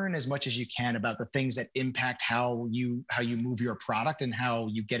learn as much as you can about the things that impact how you move your product and how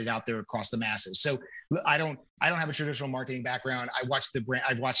you get it out there across the masses. So I don't have a traditional marketing background. I've watched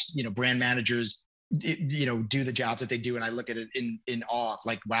brand managers do the jobs that they do, and I look at it in awe,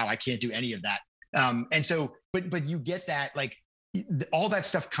 like wow, I can't do any of that. And so, but you get that like all that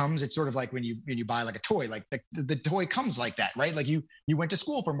stuff comes. It's sort of like when you buy like a toy, like the toy comes like that, right? Like you went to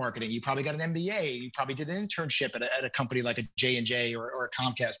school for marketing, you probably got an MBA, you probably did an internship at a company like a J&J or a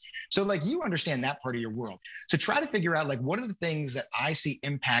Comcast. So like you understand that part of your world. So try to figure out like what are the things that I see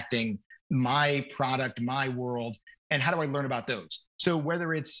impacting my product, my world, and how do I learn about those? So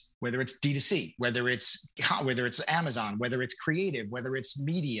whether it's D2C, whether it's Amazon, whether it's creative, whether it's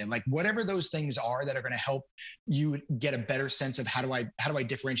media, like whatever those things are that are going to help you get a better sense of how do I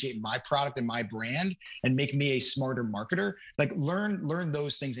differentiate my product and my brand and make me a smarter marketer, like learn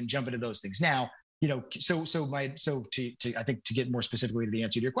those things and jump into those things. Now, to I think to get more specifically to the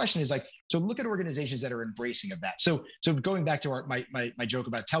answer to your question is like, so look at organizations that are embracing of that. So going back to my joke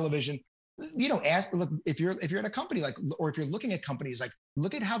about television, look, if you're at a company like, or if you're looking at companies, like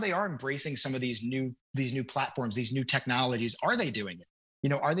look at how they are embracing some of these new platforms, these new technologies. Are they doing it?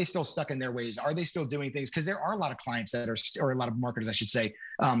 Are they still stuck in their ways? Are they still doing things? Because there are a lot of clients that are, or a lot of marketers, I should say,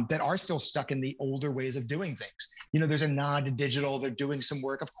 that are still stuck in the older ways of doing things. There's a nod to digital. They're doing some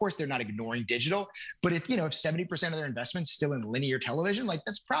work. Of course, they're not ignoring digital, but if 70% of their investment's still in linear television, like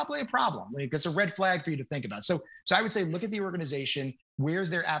that's probably a problem. Like that's a red flag for you to think about. So I would say, look at the organization. Where's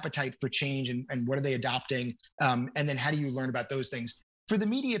their appetite for change, and what are they adopting? And then how do you learn about those things? For the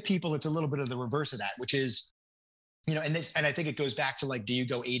media people, it's a little bit of the reverse of that, which is, and I think it goes back to like, do you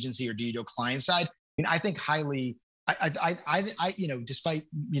go agency or do you go client side? I think highly, despite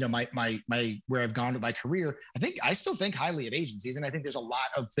my where I've gone with my career, I still think highly of agencies, and I think there's a lot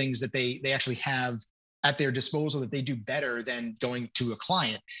of things that they actually have at their disposal that they do better than going to a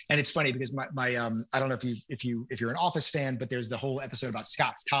client. And it's funny because my I don't know if you're an Office fan, but there's the whole episode about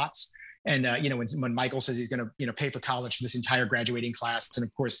Scott's Tots, and when Michael says he's going to pay for college for this entire graduating class, and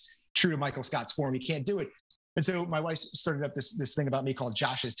of course, true to Michael Scott's form, he can't do it. And so my wife started up this thing about me called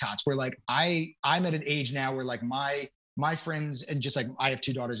Josh's Tots, where like I'm at an age now where like my friends, and just like I have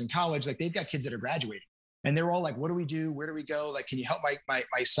two daughters in college, like they've got kids that are graduating, and they're all like, what do we do? Where do we go? Like, can you help my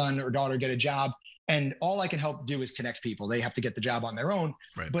son or daughter get a job? And all I can help do is connect people. They have to get the job on their own.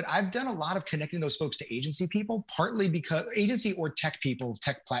 Right. But I've done a lot of connecting those folks to agency people, partly because agency or tech people,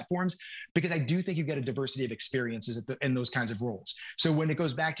 tech platforms, because I do think you get a diversity of experiences in those kinds of roles. So when it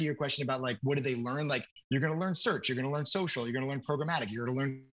goes back to your question about like, what do they learn? Like you're going to learn search, you're going to learn social, you're going to learn programmatic, you're going to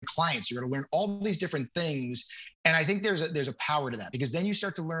learn clients, you're going to learn all these different things. And I think there's a power to that, because then you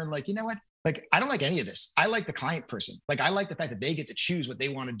start to learn like, you know what? Like, I don't like any of this. I like the client person. Like, I like the fact that they get to choose what they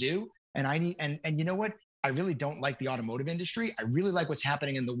want to do. And and you know what? I really don't like the automotive industry. I really like what's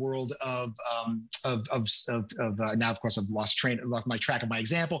happening in the world of now, of course, I've lost my track of my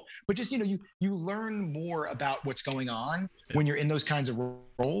example, but just, you learn more about what's going on when you're in those kinds of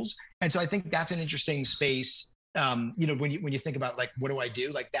roles. And so I think that's an interesting space. When you think about like, what do I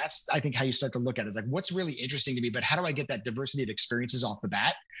do? Like, that's, I think, how you start to look at it is like, what's really interesting to me, but how do I get that diversity of experiences off the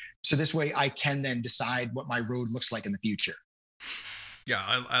bat? So this way I can then decide what my road looks like in the future.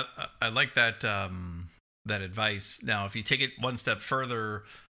 Yeah, I like that that advice. Now, if you take it one step further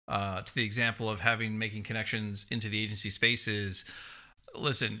to the example of making connections into the agency spaces,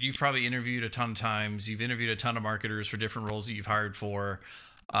 listen, you've probably interviewed a ton of times. You've interviewed a ton of marketers for different roles that you've hired for.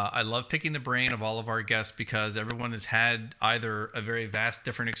 I love picking the brain of all of our guests because everyone has had either a very vast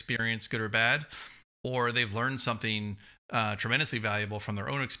different experience, good or bad, or they've learned something tremendously valuable from their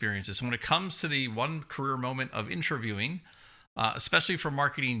own experiences. So when it comes to the one career moment of interviewing, especially for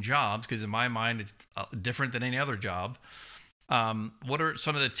marketing jobs, because in my mind, it's different than any other job. What are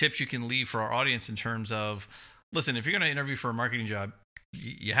some of the tips you can leave for our audience in terms of, listen, if you're going to interview for a marketing job,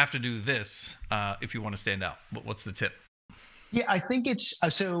 you have to do this if you want to stand out. What's the tip? Yeah, I think it's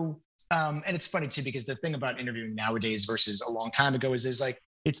so And it's funny too, because the thing about interviewing nowadays versus a long time ago is there's like,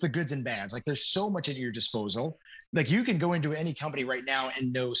 it's the goods and bads. Like there's so much at your disposal. Like you can go into any company right now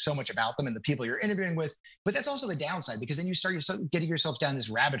and know so much about them and the people you're interviewing with, but that's also the downside, because then you start getting yourself down this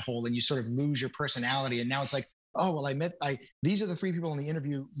rabbit hole and you sort of lose your personality. And now it's like, oh, well, these are the three people in the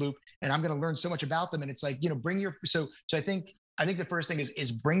interview loop and I'm going to learn so much about them. And it's like, so I think the first thing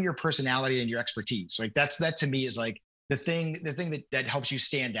is bring your personality and your expertise. Like that to me is like the thing that helps you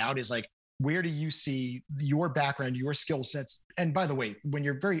stand out is like, where do you see your background, your skill sets? And by the way, when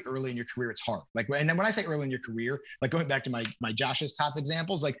you're very early in your career, it's hard. Like, and then when I say early in your career, like going back to my Josh's Tots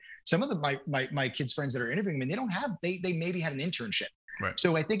examples, like some of my kids' friends that are interviewing me, they maybe had an internship. Right.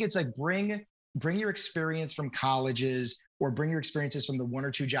 So I think it's like bring your experience from colleges, or bring your experiences from the one or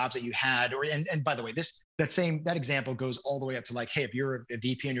two jobs that you had. And by the way, that example goes all the way up to like, hey, if you're a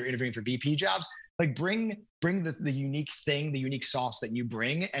VP and you're interviewing for VP jobs, like bring the unique thing, the unique sauce that you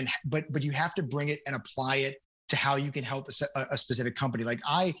bring, but you have to bring it and apply it to how you can help a specific company. Like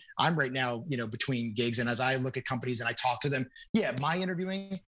I'm right now, between gigs, and as I look at companies and I talk to them, yeah, my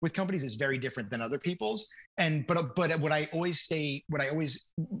interviewing with companies is very different than other people's. But what I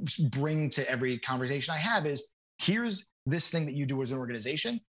always bring to every conversation I have is, here's this thing that you do as an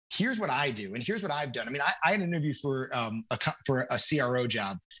organization. Here's what I do, and here's what I've done. I mean, I had an interview for a CRO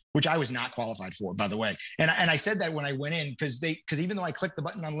job, which I was not qualified for, by the way. And I said that when I went in, because even though I clicked the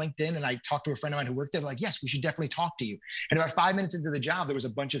button on LinkedIn and I talked to a friend of mine who worked there, like, yes, we should definitely talk to you. And about 5 minutes into the job, there was a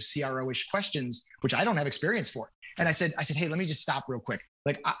bunch of CRO-ish questions, which I don't have experience for. And I said, hey, let me just stop real quick.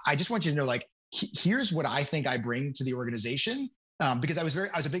 Like, I just want you to know, like, here's what I think I bring to the organization. Because I was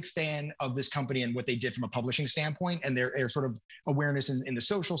a big fan of this company and what they did from a publishing standpoint, and their sort of awareness in the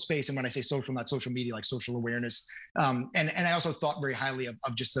social space. And when I say social, not social media, like social awareness. And I also thought very highly of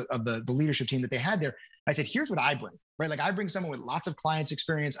just the leadership team that they had there. I said, here's what I bring, right? Like I bring someone with lots of clients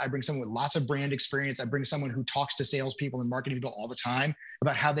experience. I bring someone with lots of brand experience. I bring someone who talks to salespeople and marketing people all the time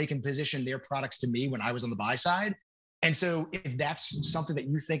about how they can position their products to me when I was on the buy side. And so if that's something that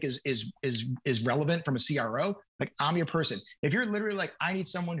you think is relevant from a CRO, like I'm your person. If you're literally like, I need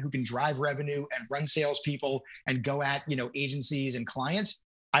someone who can drive revenue and run salespeople and go at, agencies and clients,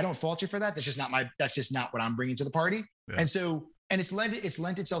 I don't fault you for that. That's just not what I'm bringing to the party. Yeah. And it's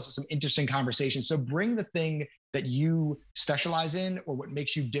lent itself to some interesting conversations. So bring the thing that you specialize in, or what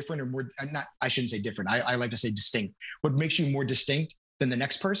makes you different, or more, I shouldn't say different. I like to say distinct. What makes you more distinct than the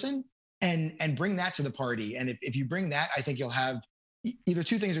next person? And bring that to the party. And if you bring that, I think you'll have either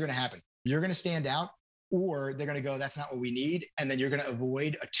two things are going to happen. You're going to stand out, or they're going to go, that's not what we need. And then you're going to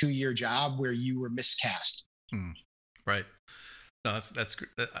avoid a 2-year job where you were miscast. Right. No, that's great.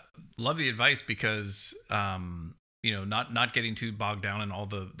 Love the advice, because, not getting too bogged down in all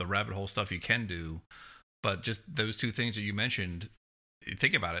the rabbit hole stuff you can do, but just those two things that you mentioned,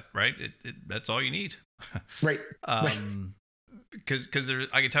 think about it, right? That's all you need. Right. Because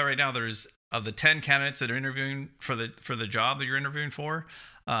I can tell right now, there's of the 10 candidates that are interviewing for the job that you're interviewing for,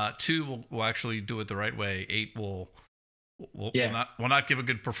 2 will actually do it the right way. 8 will not give a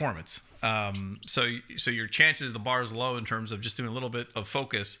good performance. So your chances, the bar is low in terms of just doing a little bit of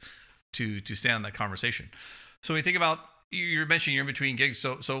focus to stay on that conversation. So when you think about, you're mentioning you're in between gigs.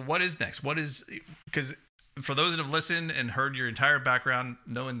 So what is next? Because for those that have listened and heard your entire background,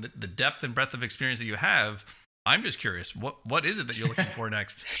 knowing the depth and breadth of experience that you have, I'm just curious, what is it that you're looking for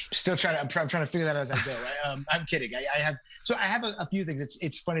next? I'm trying to figure that out as I go. I'm kidding. I have a few things.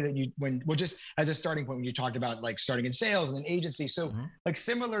 It's funny that just as a starting point, when you talked about like starting in sales and then agency. So like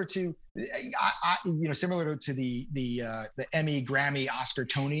similar to the Emmy, Grammy, Oscar,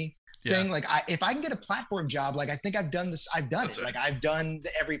 Tony thing. Yeah. Like if I can get a platform job, like I think I've done this. I've done That's it. Right. Like I've done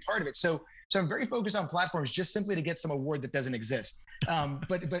every part of it. So I'm very focused on platforms, just simply to get some award that doesn't exist.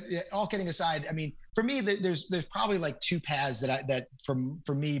 But all kidding aside, I mean, for me, there's probably like 2 paths that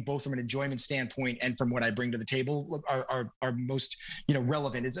for me, both from an enjoyment standpoint and from what I bring to the table, are most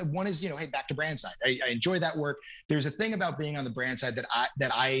relevant. One is hey, back to brand side. I enjoy that work. There's a thing about being on the brand side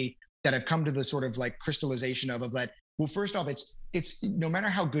that I've come to the sort of like crystallization of that. Well, first off, it's no matter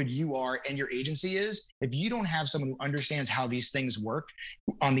how good you are and your agency is, if you don't have someone who understands how these things work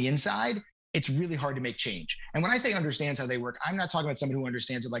on the inside, it's really hard to make change. And when I say understands how they work, I'm not talking about someone who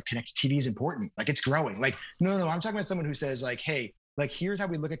understands that like connected TV is important, like it's growing. Like, no, I'm talking about someone who says like, hey, like here's how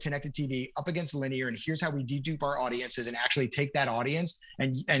we look at connected TV up against linear, and here's how we dedupe our audiences and actually take that audience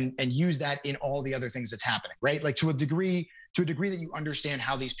and use that in all the other things that's happening, right? Like to a degree that you understand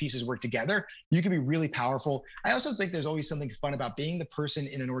how these pieces work together, you can be really powerful. I also think there's always something fun about being the person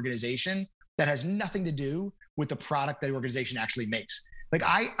in an organization that has nothing to do with the product that organization actually makes. Like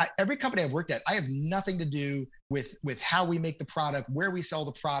every company I've worked at, I have nothing to do with how we make the product, where we sell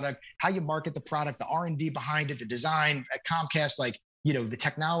the product, how you market the product, the R&D behind it, the design at Comcast, like, the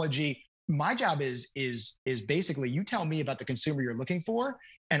technology. My job is basically, you tell me about the consumer you're looking for,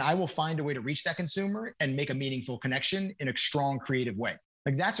 and I will find a way to reach that consumer and make a meaningful connection in a strong, creative way.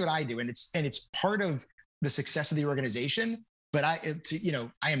 Like that's what I do, and it's part of the success of the organization. But I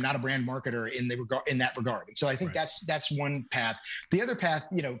am not a brand marketer in that regard. And so I think that's one path. The other path,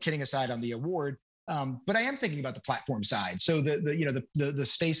 kidding aside on the award, but I am thinking about the platform side. So the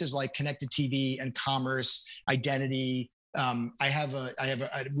spaces like connected TV and commerce, identity. I have a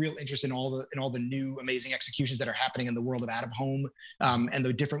real interest in all the new amazing executions that are happening in the world of out of home, and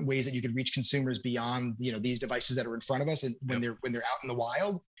the different ways that you could reach consumers beyond these devices that are in front of us and when they're out in the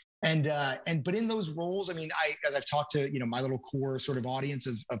wild. But in those roles, I mean, as I've talked to, my little core sort of audience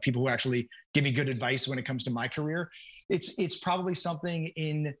of people who actually give me good advice when it comes to my career, it's probably something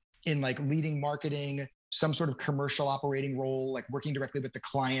in like leading marketing, some sort of commercial operating role, like working directly with the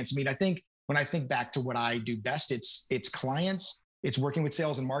clients. I mean, I think when I think back to what I do best, it's clients, it's working with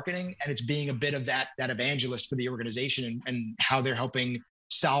sales and marketing, and it's being a bit of that evangelist for the organization and how they're helping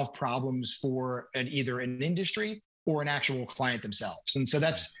solve problems for either an industry or an actual client themselves. And so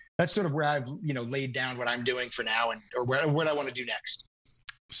that's sort of where I've laid down what I'm doing for now or what I want to do next.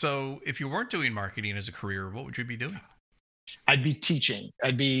 So if you weren't doing marketing as a career, what would you be doing? I'd be teaching.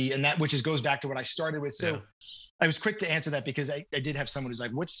 And that which goes back to what I started with. So I was quick to answer that because I did have someone who's like,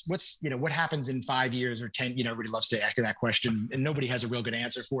 what's what happens in 5 years or 10? Everybody loves to ask that question, and nobody has a real good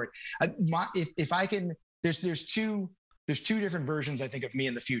answer for it. If I can, there's two different versions I think of me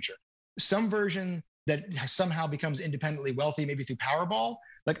in the future. Some version that somehow becomes independently wealthy, maybe through Powerball.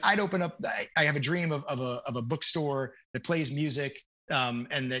 Like I'd open up, I have a dream of a bookstore that plays music,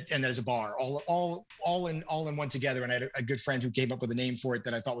 and that is a bar, all in one together. And I had a good friend who came up with a name for it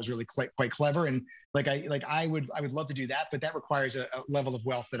that I thought was really quite clever. And I would love to do that, but that requires a level of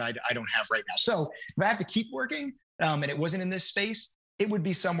wealth that I don't have right now. So if I have to keep working, and it wasn't in this space, it would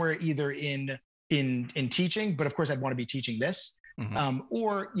be somewhere either in teaching, but of course I'd want to be teaching this. Mm-hmm.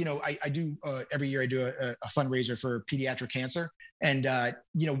 Or, I do every year I do a fundraiser for pediatric cancer, and,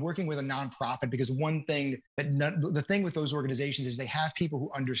 working with a nonprofit, because one thing the thing with those organizations is they have people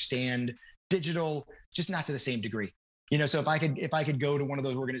who understand digital, just not to the same degree. So if I could go to one of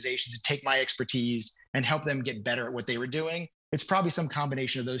those organizations and take my expertise and help them get better at what they were doing, it's probably some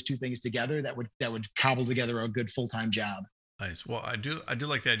combination of those two things together that would cobble together a good full-time job. Nice. Well, I do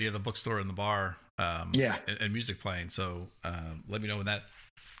like the idea of the bookstore and the bar, and music playing. So let me know when that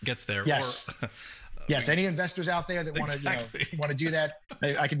gets there. Yes. Or, yes. Any investors out there that want to do that,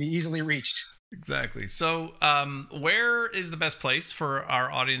 I can be easily reached. Exactly. So where is the best place for our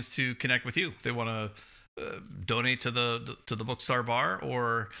audience to connect with you? If they want to donate to the Bookstore Bar,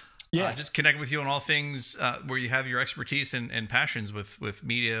 or just connect with you on all things where you have your expertise and passions with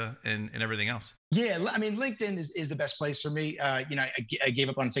media and everything else. Yeah, I mean, LinkedIn is the best place for me. I gave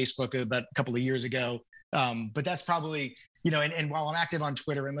up on Facebook about a couple of years ago, but that's probably, and while I'm active on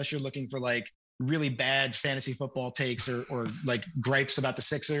Twitter, unless you're looking for like really bad fantasy football takes or like gripes about the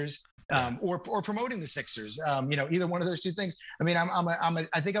Sixers, or promoting the Sixers, either one of those two things. I mean,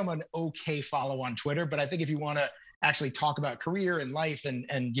 I think I'm an okay follow on Twitter, but I think if you want to actually talk about career and life and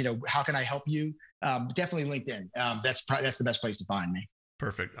how can I help you, definitely LinkedIn. That's the best place to find me.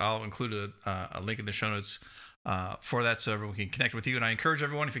 Perfect. I'll include a link in the show notes for that, so everyone can connect with you. And I encourage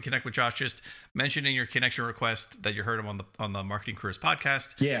everyone, if you connect with Josh, just mention in your connection request that you heard him on the Marketing Careers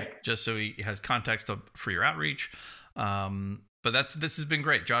podcast. Yeah. Just so he has context for your outreach. But this has been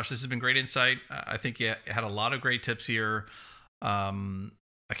great, Josh. This has been great insight. I think you had a lot of great tips here.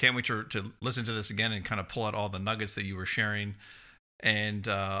 I can't wait to listen to this again and kind of pull out all the nuggets that you were sharing, and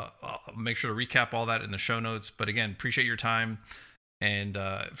I'll make sure to recap all that in the show notes. But again, appreciate your time and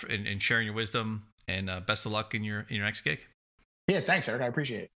sharing your wisdom, and best of luck in your next gig. Yeah, thanks, Eric. I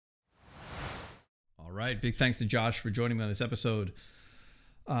appreciate it. All right. Big thanks to Josh for joining me on this episode.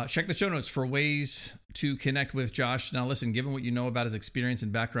 Check the show notes for ways to connect with Josh. Now, listen, given what you know about his experience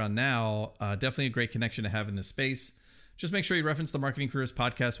and background now, definitely a great connection to have in this space. Just make sure you reference the Marketing Careers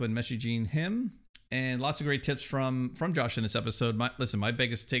podcast when messaging him, and lots of great tips from Josh in this episode. My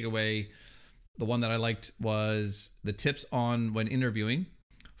biggest takeaway, the one that I liked, was the tips on when interviewing.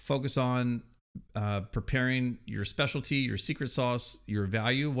 Focus on preparing your specialty, your secret sauce, your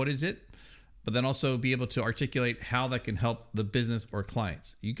value. What is it? But then also be able to articulate how that can help the business or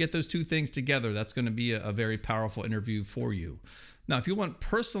clients. You get those two things together, that's going to be a very powerful interview for you. Now, if you want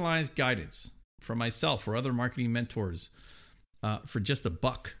personalized guidance from myself or other marketing mentors for just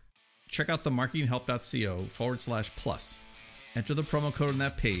 $1, check out the marketinghelp.co/plus. enter the promo code on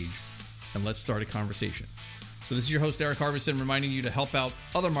that page, and let's start a conversation. So this is your host, Eric Harbison, reminding you to help out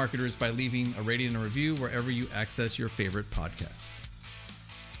other marketers by leaving a rating and a review wherever you access your favorite podcast.